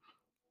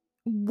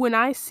when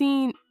I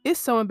seen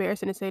it's so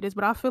embarrassing to say this,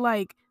 but I feel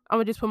like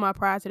Imma just put my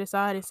pride to the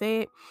side and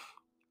say it.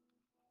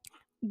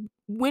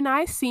 When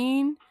I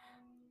seen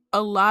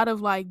a lot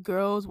of, like,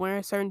 girls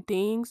wearing certain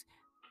things,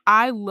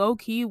 I low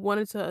key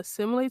wanted to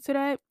assimilate to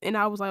that, and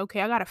I was like,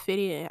 "Okay, I gotta fit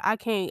in. I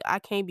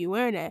can't be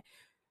wearing that."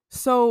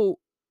 So,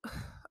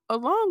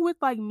 along with,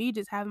 like, me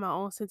just having my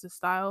own sense of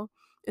style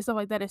and stuff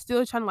like that, and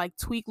still trying to, like,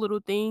 tweak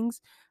little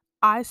things,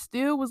 I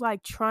still was,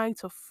 like, trying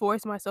to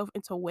force myself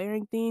into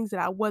wearing things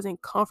that I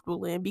wasn't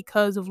comfortable in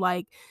because of,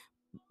 like,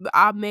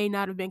 I may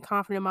not have been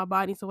confident in my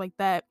body and stuff like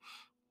that.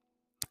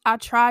 I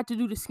tried to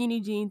do the skinny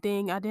jean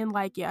thing, I didn't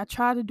like it. I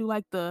tried to do,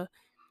 like, the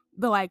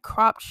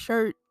cropped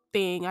shirt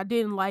thing, I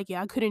didn't like it,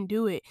 I couldn't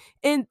do it.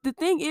 And the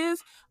thing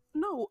is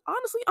no,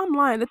 honestly, I'm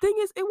lying. The thing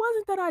is, it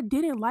wasn't that I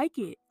didn't like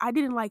it, I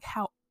didn't like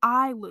how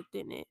I looked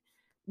in it.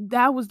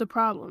 That was the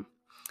problem.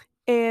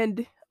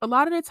 And a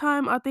lot of the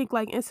time, I think,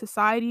 like, in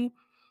society,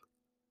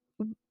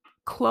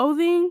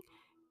 clothing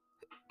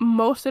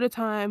most of the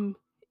time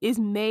is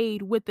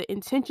made with the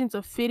intentions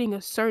of fitting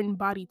a certain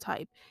body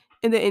type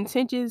and the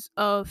intentions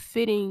of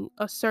fitting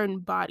a certain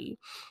body.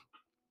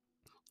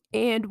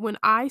 And when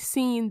I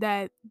seen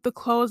that the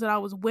clothes that I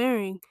was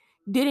wearing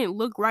didn't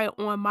look right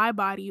on my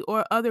body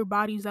or other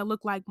bodies that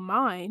look like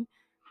mine,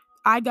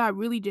 I got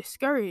really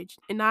discouraged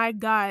and I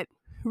got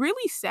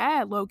really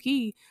sad low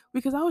key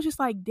because I was just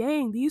like,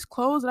 dang, these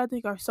clothes that I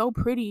think are so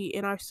pretty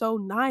and are so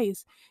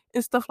nice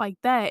and stuff like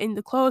that. And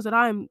the clothes that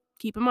I'm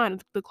keep in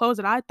mind, the clothes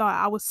that I thought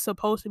I was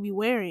supposed to be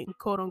wearing,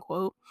 quote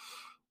unquote,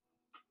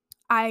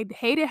 I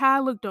hated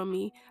how it looked on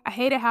me. I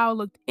hated how it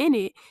looked in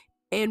it.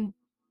 And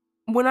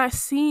when I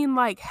seen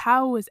like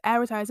how it was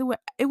advertised,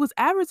 it was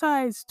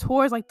advertised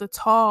towards like the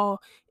tall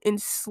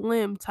and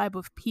slim type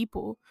of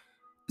people.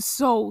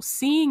 So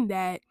seeing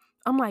that,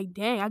 I'm like,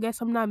 "Dang, I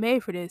guess I'm not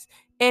made for this."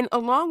 And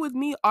along with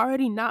me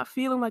already not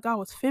feeling like I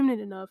was feminine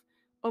enough,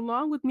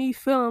 along with me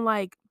feeling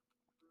like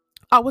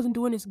I wasn't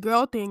doing this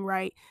girl thing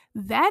right,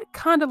 that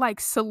kinda, like,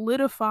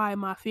 solidified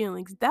my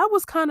feelings. That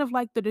was kind of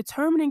like the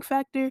determining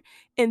factor,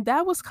 and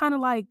that was kinda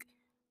like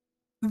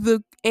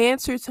the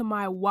answer to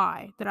my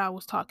why that I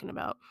was talking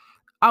about.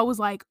 I was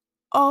like,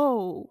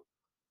 "Oh,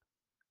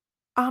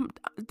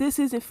 this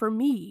isn't for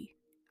me.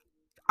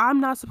 I'm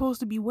not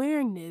supposed to be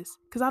wearing this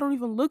because I don't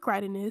even look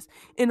right in this.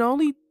 And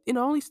the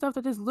only stuff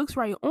that this looks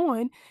right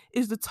on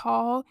is the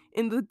tall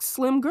and the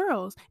slim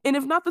girls. And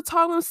if not the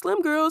tall and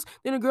slim girls,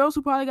 then the girls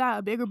who probably got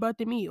a bigger butt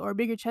than me or a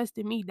bigger chest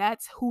than me.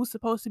 That's who's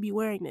supposed to be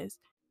wearing this."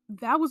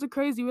 That was a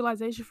crazy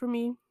realization for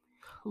me.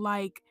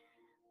 Like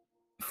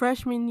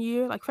freshman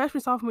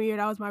sophomore year,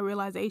 that was my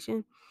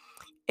realization.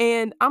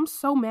 And I'm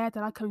so mad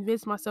that I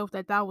convinced myself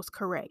that that was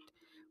correct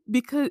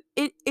because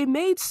it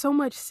made so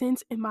much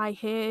sense in my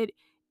head,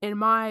 in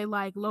my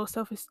like low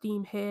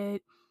self-esteem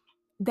head.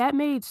 That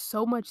made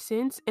so much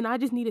sense and I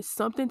just needed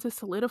something to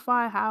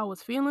solidify how I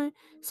was feeling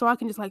so I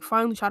can just like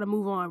finally try to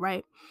move on,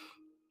 right?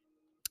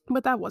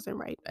 But that wasn't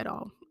right at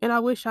all. And I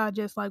wish I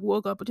just like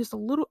woke up just a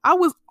little. I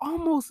was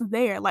almost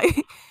there.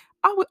 Like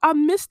I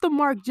missed the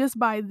mark just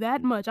by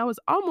that much. I was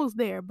almost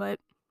there, but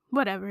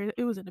whatever.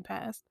 It was in the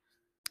past.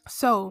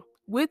 So,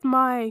 with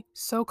my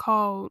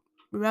so-called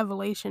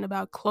revelation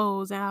about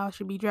clothes and how I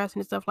should be dressing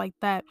and stuff like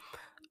that,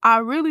 I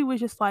really was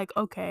just like,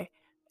 okay,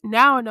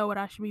 now I know what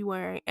I should be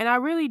wearing. And I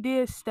really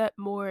did step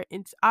more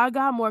into I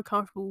got more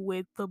comfortable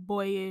with the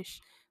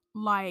boyish,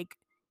 like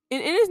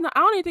and it is not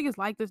I don't even think it's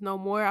like this no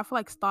more. I feel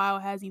like style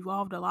has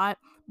evolved a lot.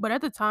 But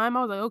at the time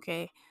I was like,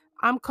 okay,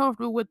 I'm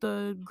comfortable with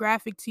the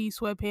graphic tee,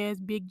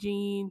 sweatpants, big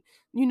jean,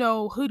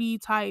 hoodie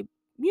type,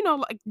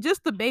 like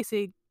just the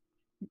basic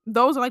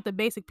those are like the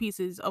basic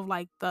pieces of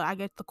like the, I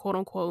guess, the quote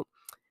unquote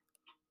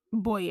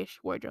boyish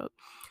wardrobe.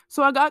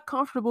 So I got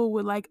comfortable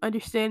with like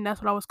understanding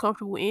that's what I was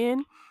comfortable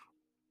in,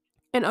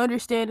 and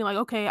understanding like,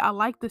 okay, I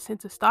like this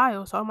sense of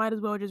style, so I might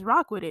as well just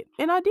rock with it.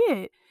 And I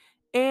did.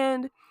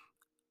 And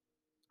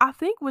I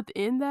think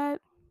within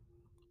that,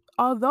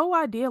 although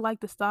I did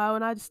like the style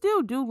and I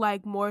still do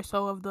like more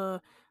so of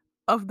the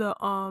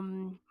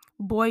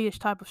boyish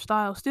type of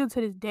style still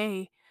to this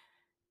day,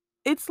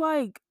 it's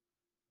like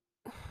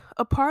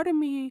a part of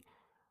me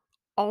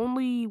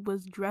only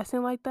was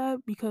dressing like that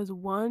because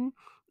one,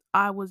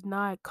 I was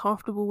not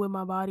comfortable with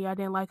my body. I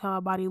didn't like how my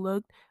body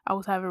looked. I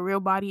was having real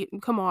body,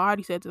 come on, I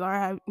already said this. I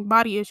have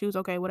body issues.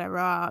 Okay, whatever.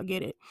 I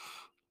get it.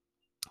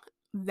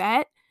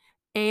 That,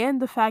 and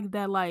the fact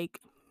that like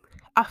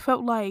I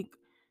felt like,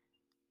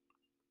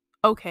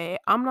 okay,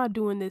 I'm not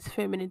doing this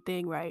feminine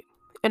thing right.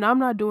 And I'm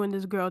not doing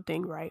this girl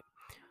thing right.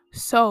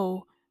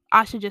 So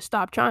I should just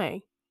stop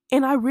trying.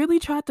 And I really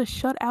tried to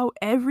shut out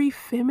every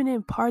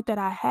feminine part that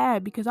I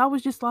had because I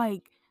was just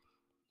like,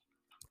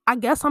 I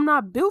guess I'm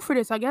not built for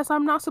this. I guess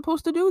I'm not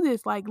supposed to do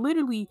this. Like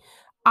literally,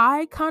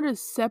 I kind of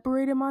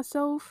separated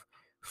myself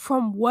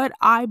from what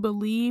I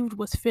believed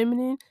was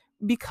feminine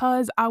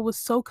because I was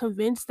so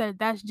convinced that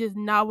that's just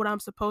not what I'm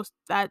supposed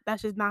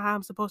that's just not how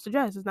I'm supposed to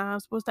dress. It's not how I'm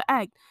supposed to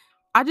act.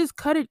 I just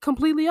cut it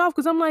completely off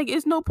because I'm like,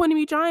 it's no point in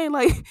me trying.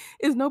 Like,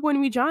 it's no point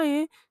in me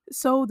trying.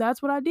 So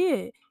that's what I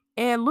did.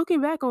 And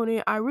looking back on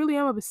it, I really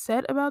am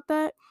upset about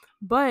that.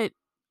 But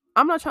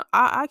I'm not trying.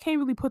 I can't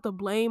really put the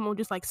blame on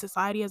just like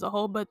society as a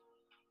whole, but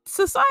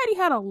society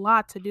had a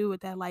lot to do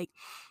with that. Like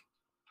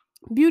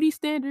beauty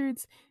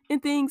standards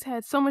and things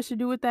had so much to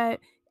do with that.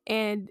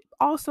 And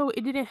also,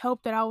 it didn't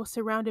help that I was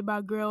surrounded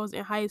by girls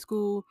in high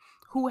school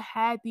who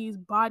had these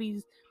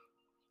bodies,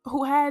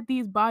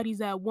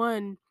 that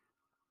one,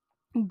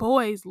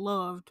 boys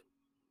loved.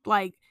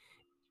 Like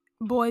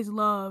boys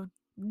loved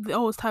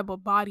those type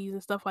of bodies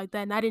and stuff like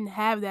that, and I didn't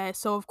have that.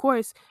 So of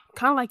course,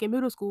 kind of like in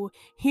middle school,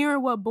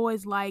 hearing what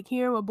boys like,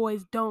 hearing what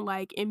boys don't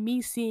like, and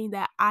me seeing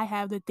that I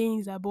have the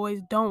things that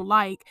boys don't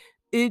like,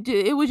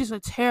 it was just a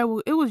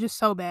terrible, it was just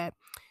so bad.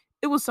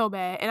 It was so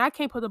bad, and I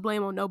can't put the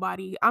blame on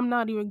nobody. I'm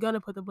not even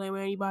gonna put the blame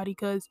on anybody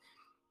because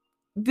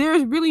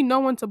there's really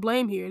no one to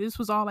blame here. This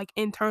was all like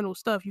internal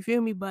stuff, you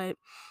feel me? But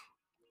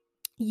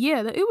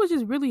yeah, it was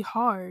just really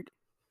hard.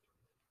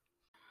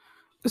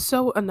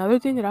 So another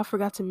thing that I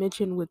forgot to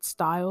mention with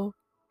style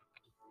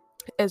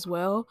as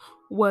well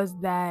was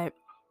that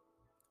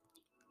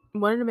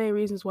one of the main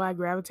reasons why I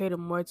gravitated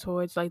more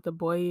towards like the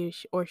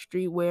boyish or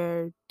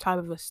streetwear type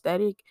of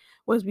aesthetic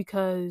was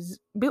because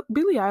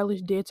Billie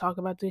Eilish did talk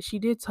about this. She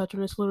did touch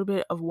on this a little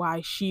bit of why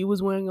she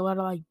was wearing a lot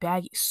of like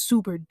baggy,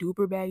 super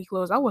duper baggy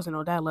clothes. I wasn't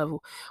on that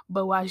level,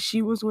 but why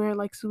she was wearing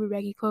like super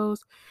baggy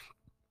clothes.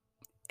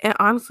 And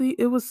honestly,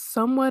 it was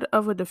somewhat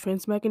of a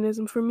defense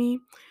mechanism for me.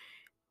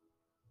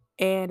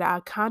 And I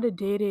kind of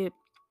did it,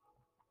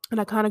 and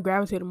I kind of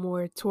gravitated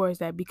more towards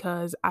that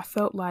because I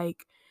felt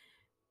like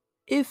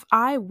if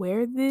I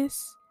wear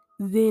this,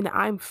 then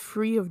I'm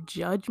free of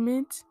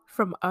judgment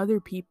from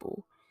other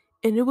people.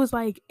 And it was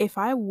like if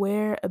I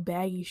wear a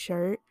baggy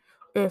shirt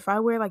or if I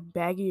wear like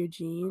baggier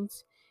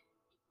jeans,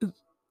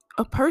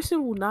 a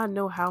person will not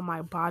know how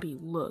my body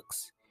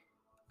looks.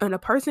 And a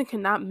person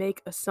cannot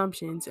make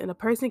assumptions and a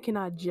person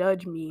cannot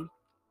judge me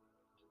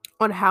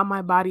on how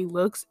my body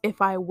looks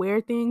if I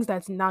wear things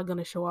that's not going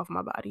to show off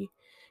my body.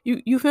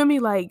 You feel me?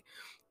 Like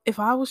if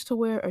I was to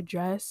wear a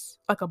dress,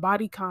 like a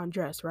bodycon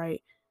dress,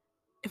 right?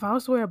 If I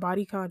was to wear a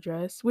bodycon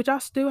dress, which I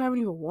still haven't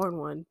even worn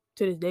one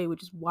to this day,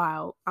 which is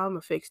wild. I'm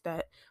gonna fix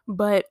that.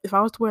 But if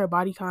I was to wear a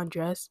bodycon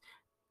dress,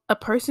 a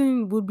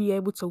person would be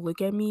able to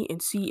look at me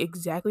and see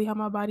exactly how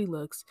my body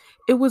looks.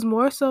 It was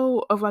more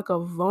so of like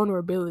a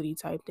vulnerability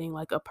type thing.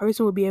 Like a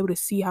person would be able to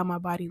see how my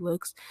body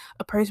looks.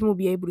 A person will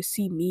be able to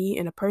see me,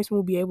 and a person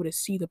will be able to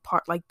see the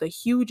part, like the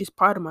hugest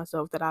part of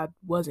myself that I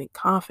wasn't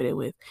confident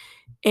with.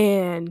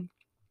 And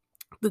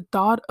the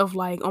thought of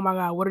like, oh my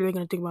god, what are they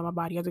gonna think about my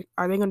body?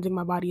 Are they gonna think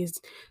my body is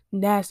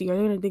nasty? Are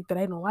they gonna think that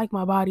I don't like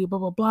my body? Blah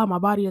blah blah. My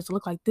body doesn't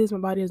look like this. My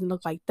body doesn't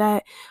look like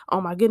that. Oh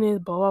my goodness.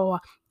 Blah blah blah.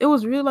 It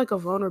was really like a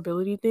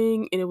vulnerability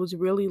thing, and it was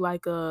really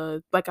like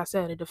a, like I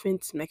said, a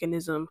defense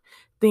mechanism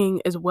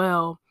thing as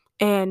well.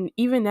 And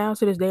even now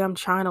to this day, I'm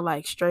trying to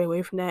like stray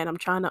away from that, and I'm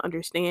trying to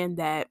understand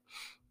that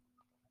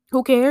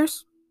who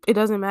cares? It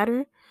doesn't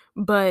matter.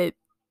 But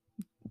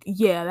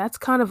yeah, that's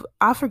kind of,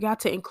 I forgot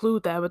to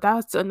include that, but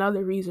that's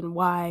another reason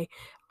why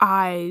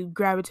I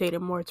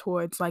gravitated more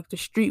towards like the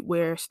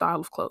streetwear style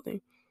of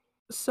clothing.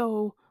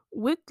 So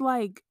with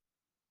like,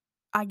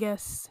 I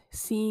guess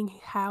seeing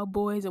how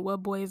boys and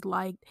what boys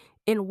liked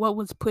and what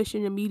was pushed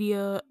in the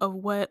media of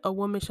what a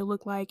woman should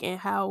look like and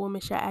how a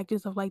woman should act and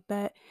stuff like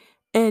that.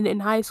 And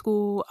in high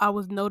school, I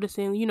was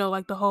noticing,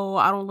 like the whole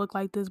I don't look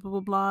like this, blah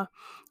blah blah.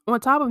 On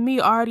top of me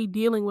already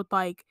dealing with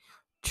like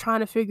trying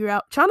to figure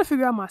out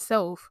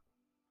myself,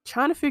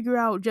 trying to figure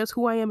out just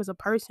who I am as a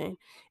person.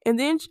 And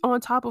then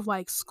on top of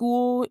like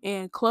school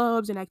and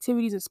clubs and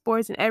activities and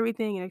sports and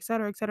everything and et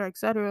cetera, et cetera, et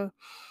cetera,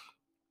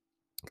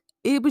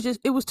 it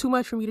was too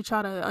much for me to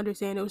try to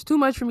understand. It was too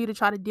much for me to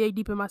try to dig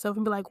deep in myself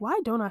and be like, why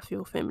don't I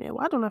feel feminine?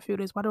 Why don't I feel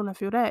this? Why don't I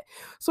feel that?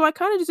 So I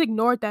kind of just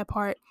ignored that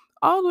part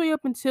all the way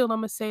up until I'm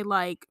gonna say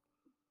like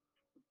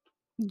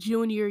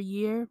junior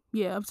year.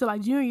 Yeah, up to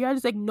like junior year, I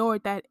just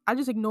ignored that. I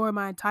just ignored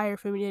my entire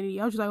femininity.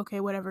 I was just like, okay,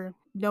 whatever.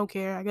 Don't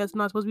care. I guess I'm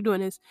not supposed to be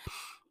doing this.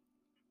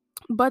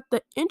 But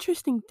the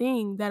interesting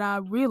thing that I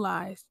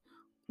realized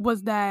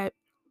was that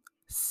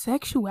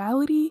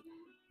sexuality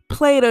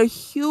played a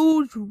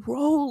huge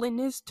role in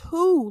this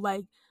too.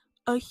 Like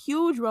a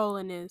huge role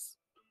in this.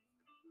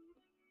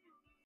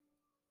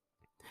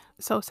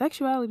 So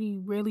sexuality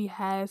really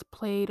has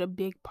played a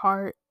big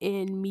part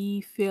in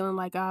me feeling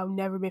like I've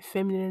never been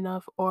feminine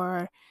enough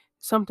or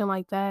something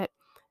like that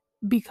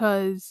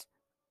because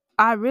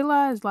I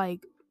realized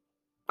like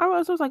I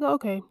was like, "Oh,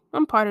 okay,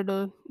 I'm part of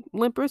the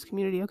limp wrist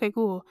community. Okay,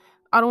 cool.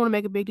 I don't want to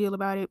make a big deal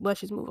about it.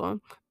 Let's just move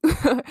on."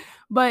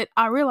 But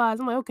I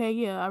realized I'm like, okay,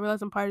 yeah, I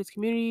realize I'm part of this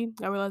community.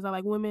 I realize I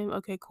like women.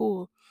 Okay,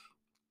 cool.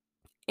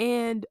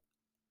 And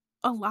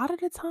a lot of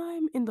the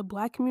time in the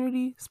black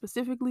community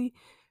specifically,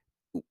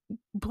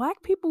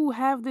 black people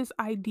have this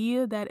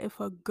idea that if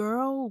a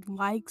girl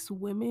likes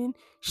women,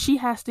 she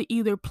has to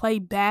either play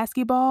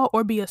basketball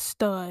or be a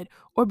stud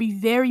or be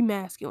very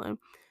masculine.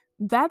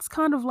 That's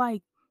kind of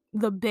like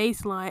the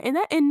baseline.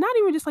 And not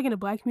even just like in the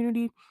black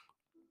community,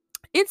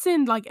 it's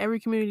in like every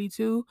community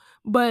too,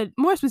 but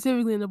more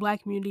specifically in the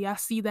black community, I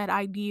see that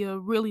idea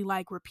really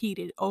like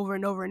repeated over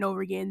and over and over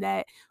again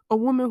that a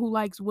woman who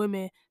likes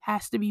women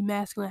has to be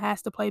masculine,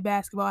 has to play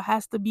basketball,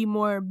 has to be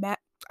more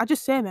I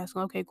just said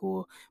masculine, okay,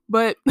 cool.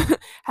 But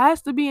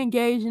has to be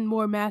engaged in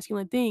more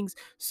masculine things.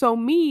 So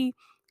me,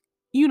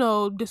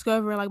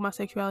 discovering like my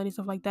sexuality and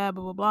stuff like that,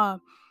 blah blah blah,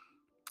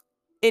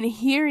 and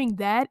hearing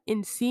that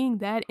and seeing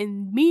that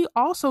and me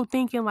also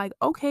thinking like,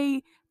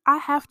 okay, I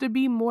have to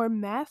be more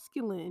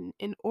masculine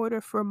in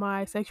order for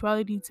my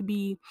sexuality to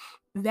be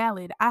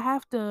valid. I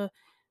have to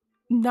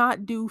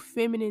not do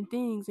feminine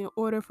things in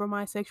order for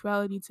my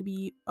sexuality to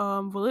be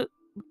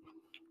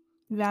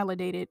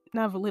validated,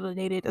 not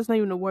validated, that's not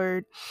even a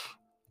word.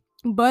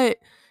 But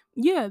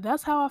yeah,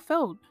 that's how I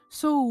felt.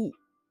 So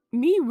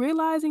me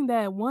realizing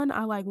that one,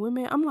 I like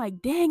women, I'm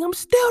like, dang, I'm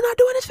still not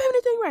doing this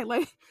feminine thing right.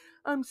 Like,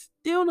 I'm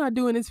still not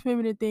doing this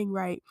feminine thing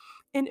right.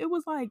 And it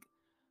was like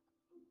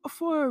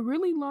for a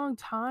really long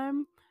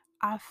time,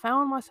 I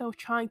found myself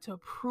trying to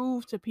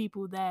prove to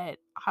people that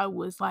I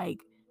was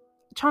like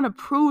trying to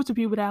prove to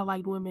people that I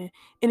liked women.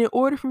 And in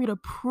order for me to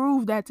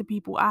prove that to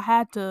people, I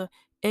had to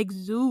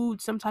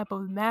exude some type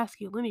of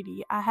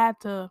masculinity. I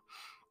had to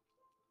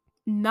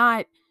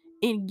not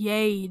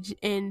engage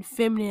in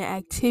feminine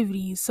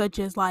activities such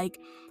as like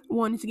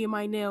wanting to get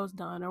my nails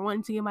done or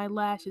wanting to get my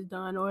lashes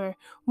done or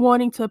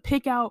wanting to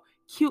pick out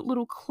cute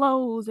little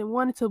clothes and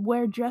wanting to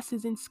wear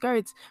dresses and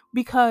skirts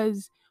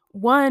because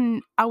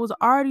one, I was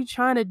already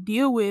trying to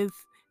deal with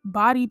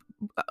body.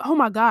 Oh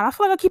my god, I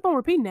feel like I keep on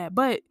repeating that,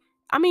 but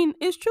I mean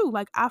it's true.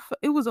 Like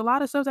it was a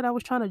lot of stuff that I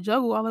was trying to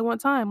juggle all at one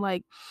time,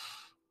 like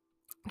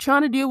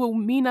trying to deal with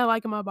me not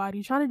liking my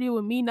body, trying to deal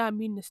with me not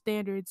meeting the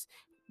standards,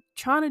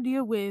 trying to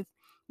deal with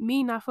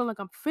me not feeling like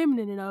I'm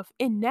feminine enough,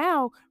 and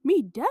now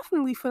me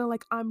definitely feeling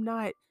like I'm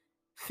not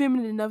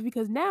feminine enough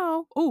because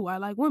now, oh, I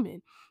like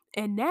women.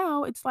 And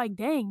now it's like,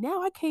 dang,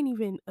 now I can't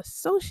even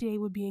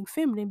associate with being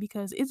feminine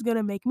because it's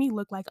gonna make me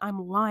look like I'm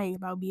lying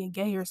about being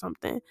gay or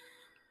something.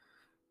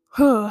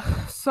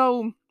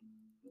 So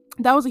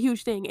that was a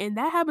huge thing, and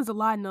that happens a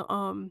lot in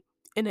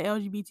the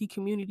LGBT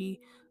community.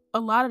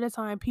 A lot of the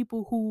time,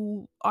 people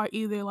who are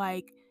either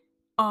like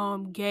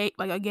gay,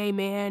 like a gay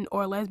man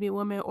or a lesbian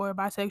woman or a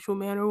bisexual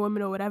man or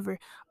woman or whatever,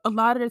 a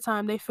lot of the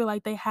time they feel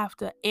like they have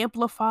to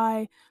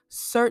amplify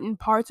certain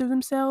parts of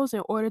themselves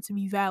in order to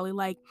be valid.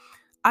 Like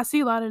I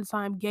see a lot of the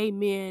time gay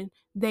men,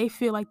 they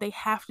feel like they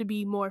have to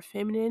be more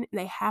feminine,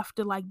 they have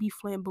to like be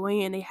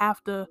flamboyant, they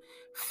have to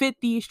fit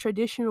these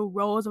traditional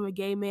roles of a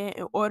gay man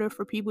in order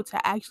for people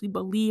to actually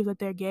believe that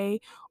they're gay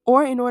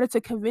or in order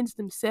to convince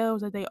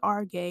themselves that they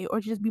are gay or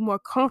just be more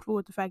comfortable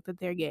with the fact that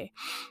they're gay.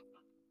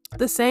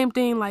 The same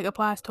thing like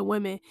applies to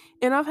women.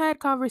 And I've had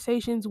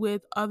conversations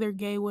with other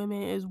gay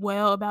women as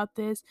well about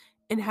this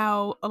and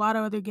how a lot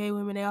of other gay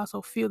women they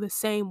also feel the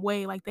same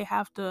way, like they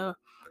have to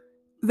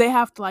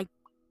like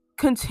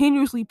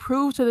continuously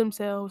prove to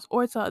themselves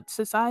or to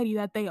society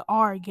that they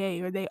are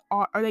gay or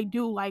they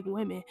do like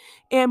women.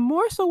 And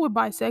more so with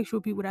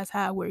bisexual people, that's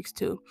how it works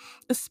too.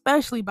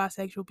 Especially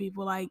bisexual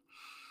people. Like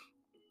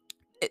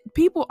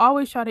people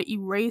always try to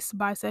erase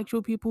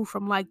bisexual people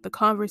from like the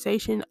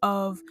conversation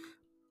of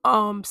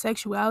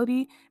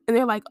sexuality, and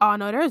they're like, oh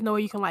no, there's no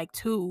way you can like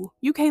two,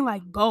 you can't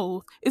like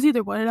both, it's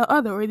either one or the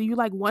other, or either you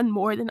like one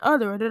more than the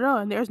other, or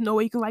and there's no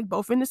way you can like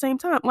both in the same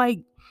time. Like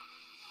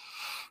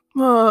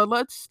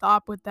let's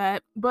stop with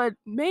that. But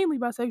mainly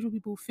bisexual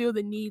people feel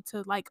the need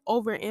to like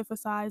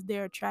overemphasize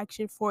their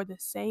attraction for the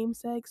same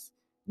sex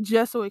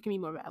just so it can be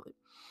more valid.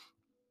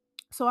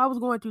 So I was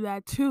going through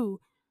that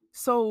too.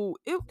 So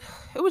it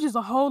was just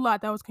a whole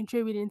lot that was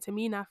contributing to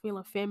me not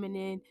feeling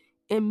feminine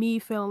and me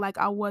feeling like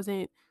I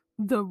wasn't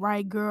the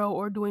right girl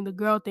or doing the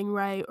girl thing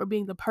right or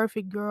being the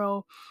perfect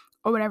girl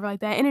or whatever like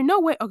that. And in no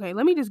way, okay,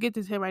 let me just get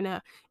this here right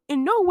now.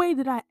 In no way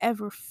did I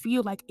ever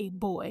feel like a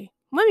boy.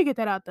 Let me get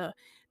that out there.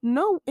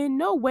 No, in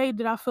no way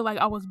did I feel like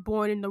I was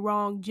born in the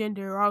wrong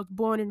gender or I was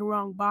born in the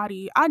wrong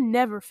body. I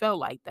never felt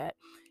like that.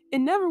 It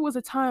never was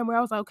a time where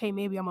I was like, okay,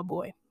 maybe I'm a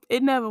boy.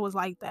 It never was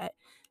like that.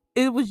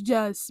 It was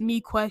just me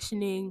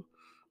questioning,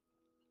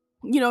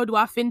 do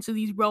I fit into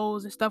these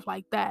roles and stuff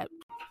like that.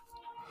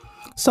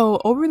 So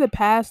over the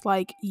past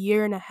like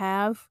year and a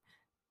half,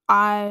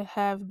 I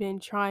have been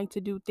trying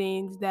to do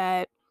things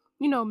that,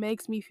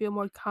 makes me feel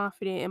more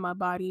confident in my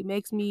body,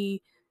 makes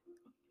me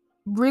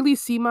really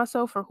see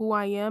myself for who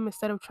I am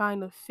instead of trying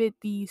to fit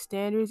these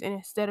standards and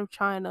instead of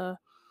trying to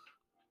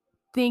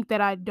think that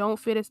I don't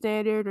fit a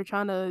standard or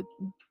trying to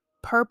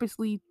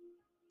purposely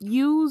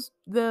use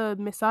the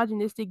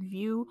misogynistic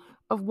view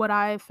of what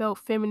I felt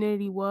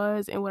femininity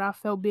was and what I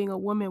felt being a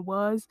woman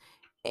was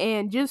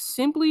and just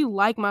simply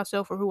like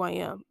myself for who I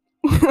am.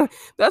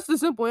 That's the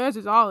simple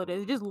answer to all of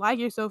this. Just like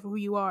yourself for who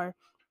you are.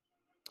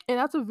 And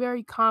that's a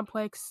very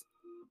complex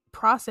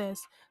process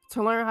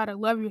to learn how to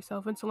love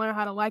yourself and to learn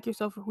how to like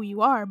yourself for who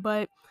you are.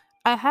 But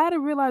I had a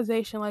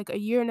realization like a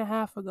year and a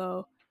half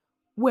ago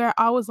where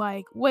I was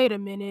like, wait a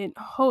minute,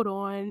 hold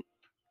on,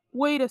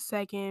 wait a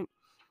second.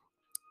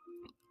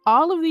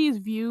 All of these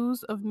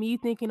views of me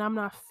thinking I'm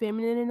not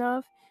feminine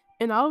enough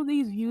and all of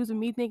these views of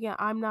me thinking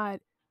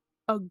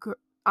a gr-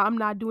 I'm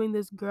not doing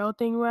this girl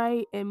thing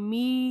right and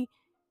me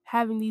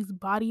having these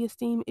body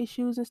esteem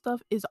issues and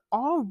stuff is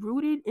all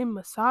rooted in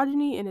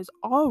misogyny and is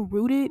all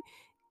rooted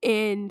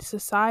in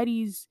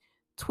society's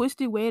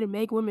twisted way to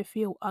make women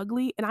feel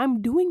ugly and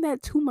I'm doing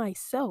that to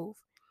myself.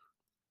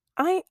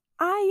 I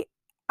I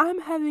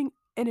I'm having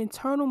an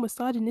internal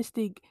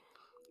misogynistic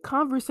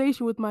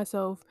conversation with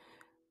myself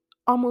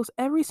almost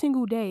every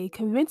single day,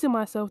 convincing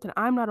myself that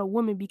I'm not a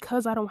woman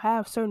because I don't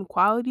have certain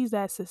qualities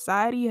that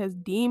society has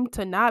deemed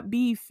to not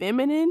be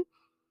feminine.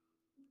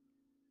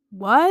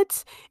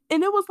 What?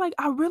 And it was like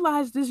I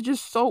realized this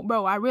just so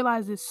bro, I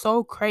realized this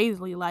so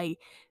crazily. Like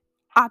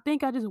I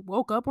think I just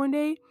woke up one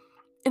day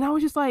and I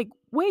was just like,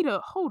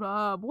 hold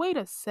up, wait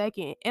a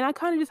second. And I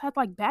kind of just had to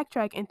like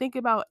backtrack and think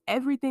about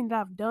everything that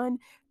I've done,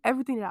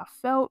 everything that I've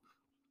felt,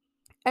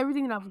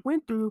 everything that I've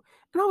went through,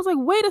 and I was like,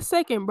 "Wait a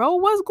second, bro,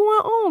 what's going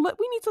on?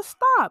 We need to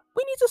stop.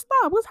 We need to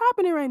stop. What's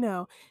happening right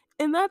now?"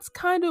 And that's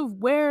kind of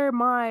where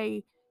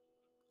my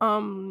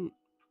um,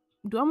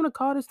 do I want to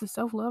call this the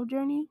self love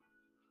journey?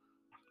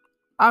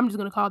 I'm just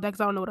gonna call it that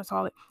because I don't know what I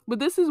call it. But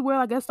this is where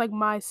I guess like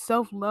my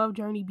self love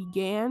journey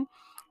began,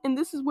 and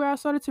this is where I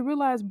started to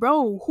realize,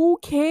 bro, who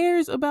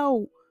cares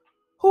about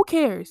who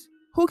cares?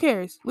 Who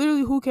cares?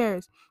 Literally, who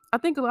cares? I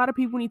think a lot of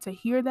people need to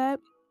hear that.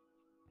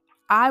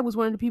 I was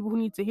one of the people who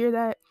need to hear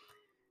that.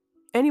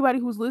 Anybody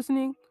who's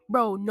listening,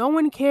 bro, no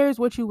one cares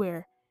what you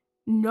wear.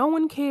 No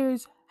one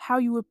cares how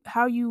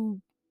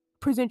you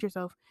present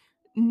yourself.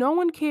 No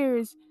one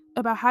cares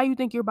about how you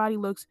think your body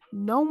looks.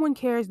 No one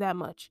cares that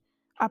much.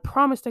 I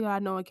promise to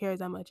God, no one cares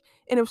that much.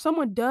 And if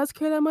someone does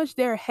care that much,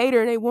 they're a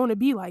hater and they want to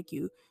be like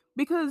you.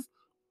 Because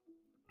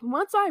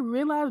once I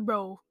realized,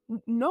 bro,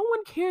 no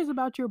one cares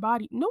about your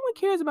body. No one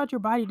cares about your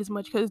body this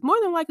much because more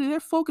than likely they're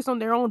focused on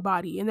their own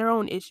body and their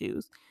own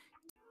issues.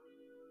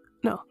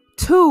 No.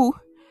 Two,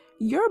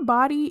 your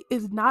body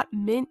is not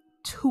meant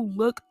to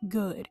look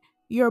good.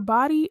 Your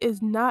body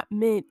is not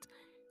meant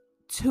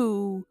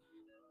to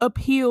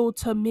appeal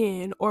to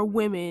men or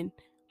women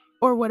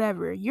or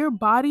whatever. Your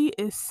body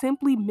is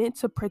simply meant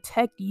to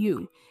protect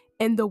you.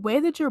 And the way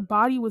that your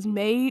body was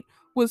made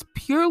was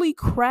purely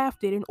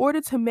crafted in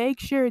order to make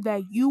sure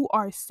that you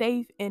are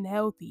safe and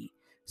healthy.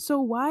 So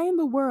why in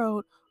the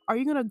world are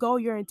you going to go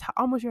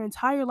almost your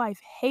entire life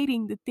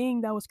hating the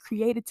thing that was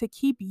created to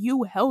keep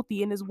you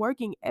healthy and is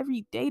working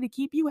every day to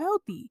keep you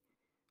healthy?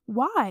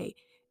 Why?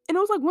 And it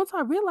was like once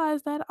I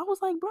realized that, I was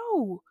like,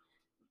 bro,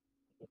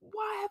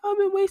 why have I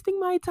been wasting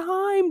my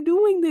time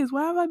doing this?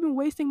 Why have I been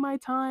wasting my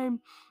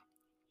time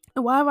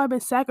and why have I been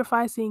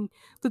sacrificing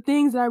the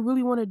things that I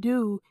really want to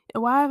do?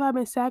 And why have I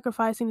been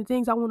sacrificing the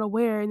things I want to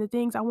wear and the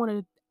things I want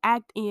to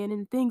act in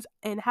and things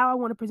and how I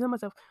want to present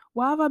myself?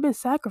 Why have I been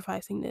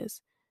sacrificing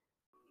this?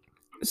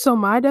 So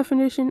my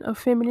definition of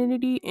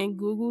femininity and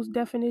Google's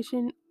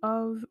definition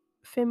of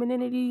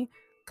femininity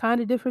kind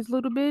of differs a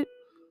little bit.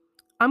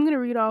 I'm going to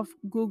read off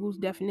Google's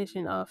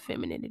definition of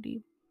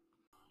femininity.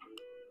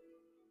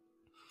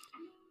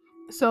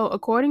 So,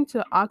 according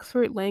to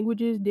Oxford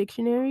Languages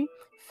Dictionary,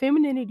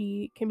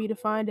 femininity can be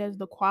defined as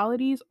the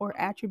qualities or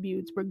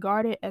attributes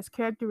regarded as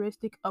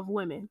characteristic of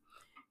women.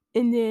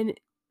 And then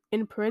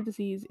in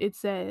parentheses, it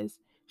says,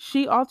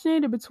 she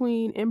alternated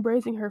between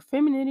embracing her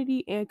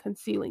femininity and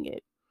concealing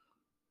it.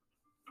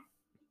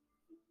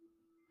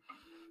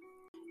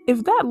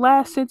 If that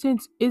last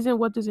sentence isn't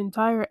what this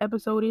entire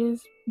episode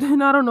is,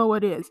 then I don't know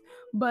what is.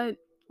 But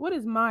what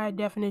is my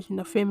definition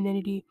of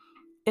femininity?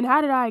 And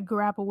how did I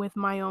grapple with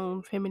my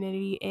own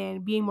femininity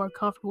and being more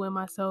comfortable in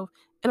myself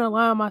and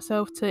allowing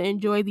myself to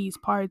enjoy these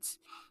parts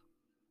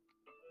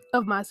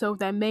of myself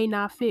that may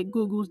not fit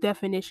Google's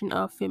definition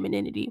of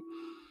femininity?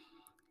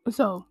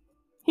 So,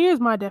 here's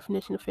my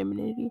definition of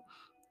femininity.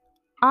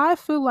 I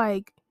feel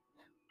like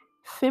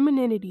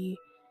femininity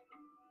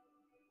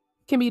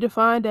can be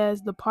defined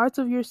as the parts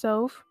of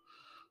yourself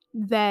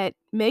that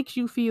makes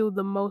you feel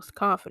the most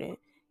confident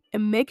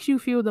and makes you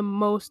feel the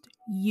most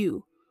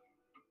you.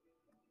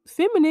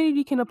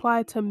 Femininity can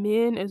apply to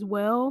men as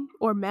well,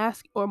 or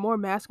more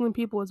masculine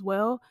people as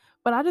well,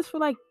 but I just feel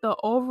like the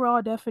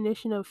overall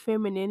definition of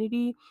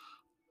femininity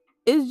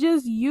is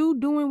just you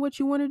doing what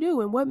you want to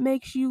do and what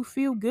makes you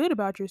feel good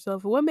about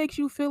yourself and what makes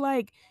you feel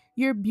like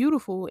you're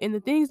beautiful and the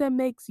things that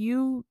makes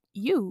you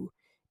you.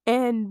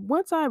 And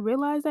once I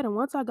realized that and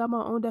once I got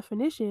my own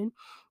definition,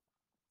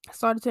 I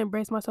started to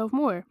embrace myself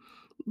more.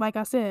 Like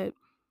I said,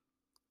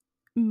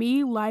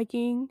 me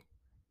liking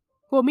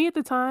me at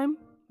the time,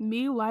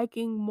 me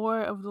liking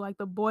more of like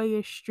the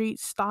boyish street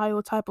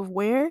style type of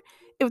wear,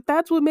 if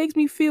that's what makes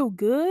me feel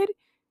good,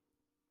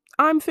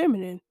 I'm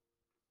feminine.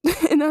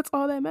 And that's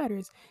all that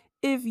matters.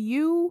 If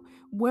you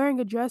wearing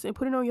a dress and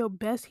putting on your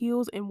best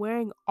heels and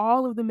wearing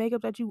all of the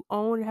makeup that you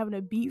own and having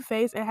a beat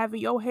face and having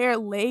your hair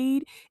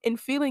laid and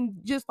feeling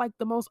just like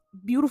the most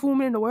beautiful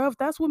woman in the world, if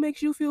that's what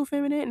makes you feel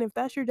feminine and if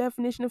that's your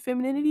definition of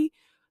femininity,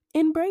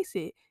 embrace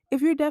it.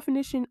 If your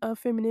definition of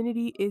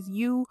femininity is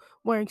you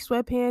wearing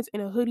sweatpants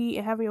and a hoodie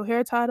and having your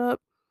hair tied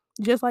up,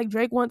 just like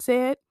Drake once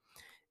said,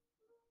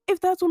 if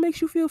that's what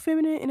makes you feel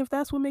feminine and if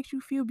that's what makes you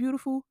feel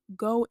beautiful,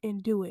 go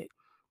and do it.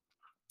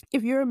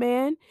 If you're a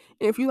man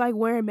and if you like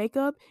wearing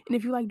makeup and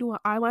if you like doing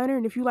eyeliner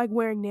and if you like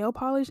wearing nail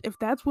polish, if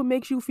that's what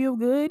makes you feel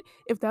good,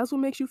 if that's what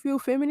makes you feel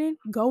feminine,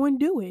 go and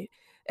do it.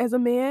 As a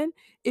man,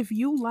 if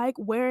you like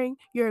wearing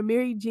your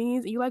Amiri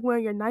jeans and you like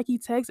wearing your Nike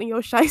Techs and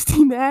your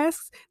shiesty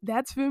masks,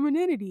 that's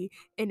femininity.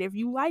 And if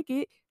you like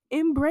it,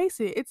 embrace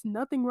it. It's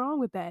nothing wrong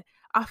with that.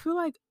 I feel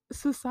like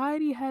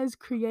society has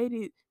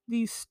created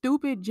these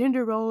stupid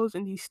gender roles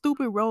and these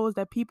stupid roles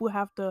that people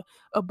have to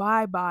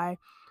abide by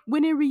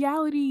when in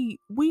reality,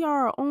 we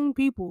are our own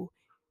people.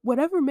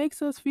 Whatever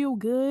makes us feel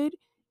good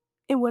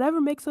and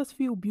whatever makes us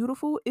feel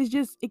beautiful is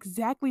just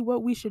exactly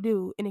what we should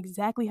do and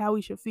exactly how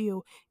we should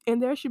feel.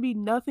 And there should be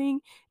nothing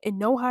and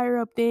no higher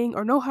up thing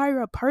or no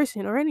higher up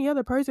person or any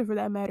other person for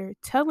that matter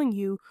telling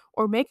you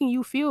or making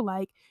you feel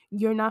like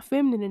you're not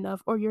feminine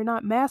enough or you're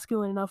not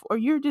masculine enough or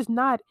you're just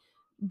not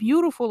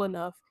beautiful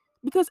enough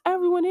because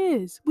everyone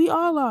is. We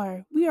all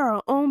are. We are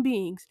our own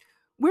beings.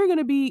 We're going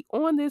to be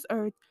on this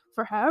earth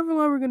for however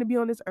long we're going to be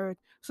on this earth.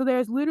 So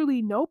there's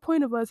literally no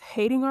point of us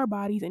hating our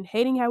bodies and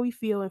hating how we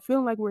feel and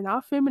feeling like we're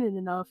not feminine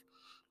enough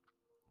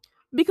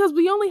because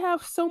we only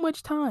have so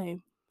much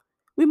time.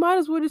 We might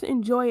as well just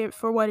enjoy it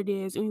for what it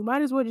is and we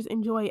might as well just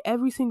enjoy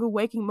every single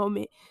waking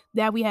moment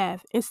that we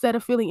have instead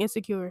of feeling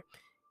insecure.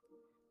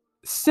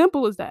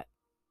 Simple as that.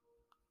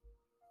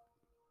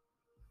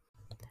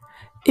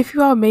 If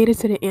you all made it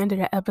to the end of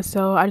the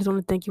episode, I just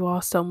want to thank you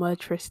all so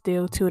much for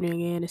still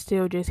tuning in and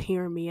still just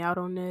hearing me out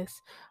on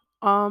this.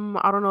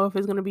 I don't know if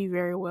it's gonna be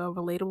very well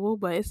relatable,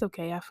 but it's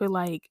okay. I feel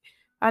like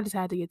I just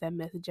had to get that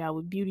message out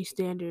with beauty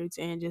standards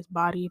and just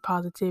body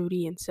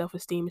positivity and self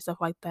esteem and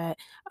stuff like that.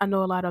 I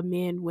know a lot of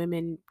men,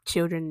 women,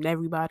 children,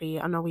 everybody.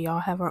 I know we all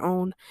have our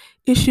own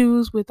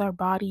issues with our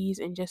bodies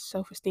and just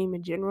self esteem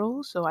in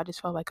general. So I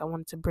just felt like I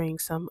wanted to bring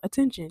some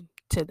attention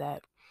to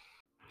that.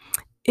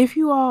 If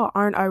you all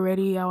aren't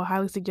already, I would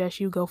highly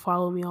suggest you go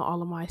follow me on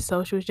all of my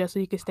socials just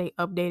so you can stay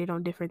updated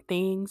on different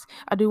things.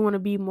 I do want to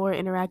be more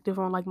interactive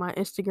on like my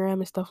Instagram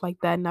and stuff like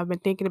that. And I've been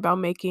thinking about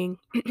making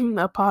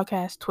a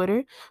podcast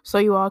Twitter so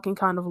you all can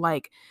kind of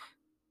like,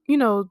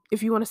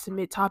 if you want to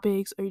submit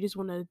topics or you just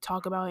want to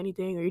talk about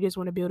anything or you just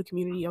want to build a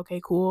community, okay,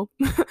 cool.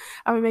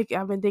 I've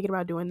been thinking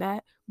about doing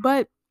that.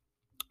 But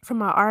from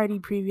my already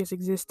previous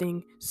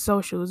existing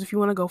socials. If you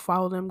want to go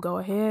follow them, go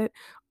ahead.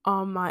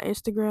 On my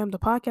Instagram, the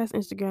podcast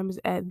Instagram is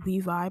at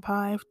the Vibe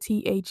Hive,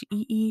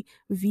 TheeVibehive,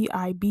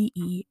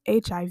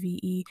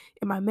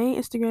 and my main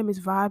Instagram is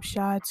Vibe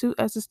Shy, two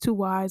S's, two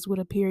Y's with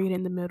a period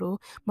in the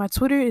middle. My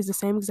Twitter is the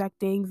same exact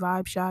thing,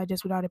 Vibe Shy,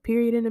 just without a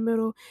period in the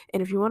middle.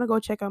 And if you want to go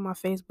check out my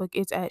Facebook,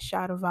 it's at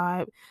Shy to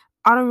Vibe.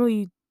 I don't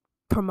really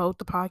promote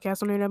the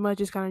podcast on there that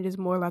much. It's kind of just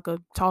more like a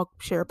talk,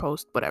 share,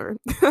 post, whatever.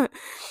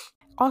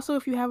 Also,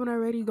 if you haven't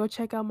already, go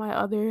check out my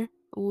other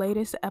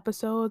latest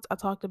episodes. I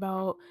talked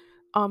about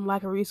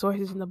lack of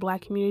resources in the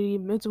black community,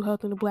 mental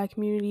health in the black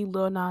community,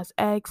 Lil Nas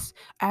X,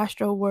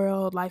 Astro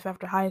World, life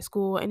after high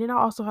school, and then I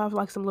also have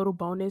like some little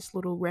bonus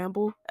little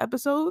ramble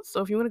episodes.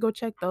 So if you want to go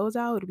check those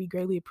out, it'll be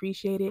greatly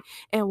appreciated.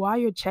 And while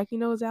you're checking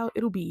those out,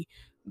 it'll be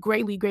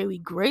greatly, greatly,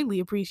 greatly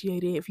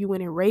appreciated if you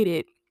went and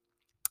rated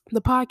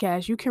the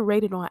podcast. You can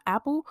rate it on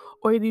Apple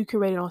or you can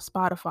rate it on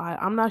Spotify.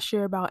 I'm not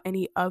sure about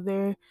any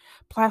other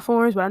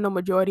platforms, but I know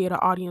majority of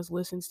the audience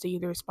listens to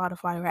either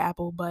Spotify or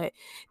Apple. But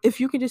if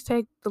you can just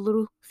take the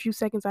little few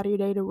seconds out of your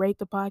day to rate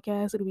the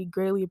podcast, it'll be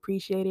greatly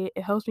appreciated.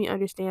 It helps me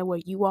understand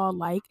what you all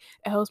like.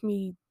 It helps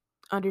me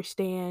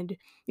understand,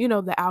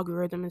 the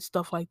algorithm and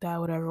stuff like that,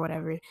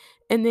 whatever.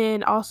 And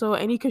then also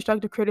any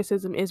constructive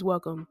criticism is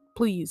welcome.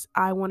 Please,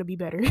 I want to be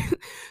better.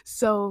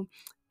 So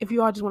if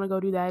you all just want to go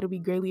do that, it'll be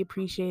greatly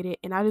appreciated.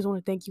 And I just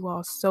want to thank you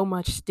all so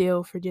much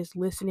still for just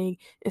listening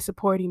and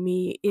supporting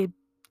me. It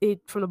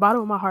from the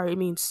bottom of my heart, it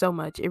means so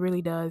much. It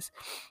really does.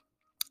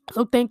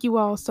 So thank you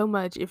all so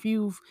much. If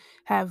you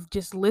have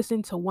just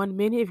listened to 1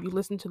 minute, if you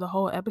listened to the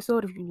whole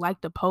episode, if you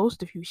liked the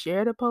post, if you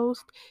shared a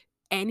post,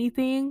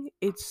 anything,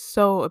 it's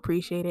so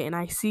appreciated. And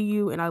I see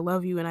you and I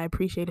love you and I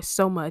appreciate it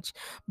so much.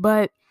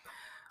 But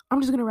I'm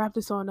just gonna wrap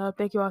this on up.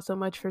 Thank you all so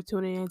much for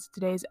tuning in to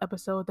today's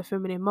episode of The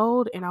Feminine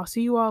Mold, and I'll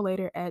see you all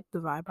later at the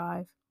Vibe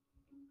Hive.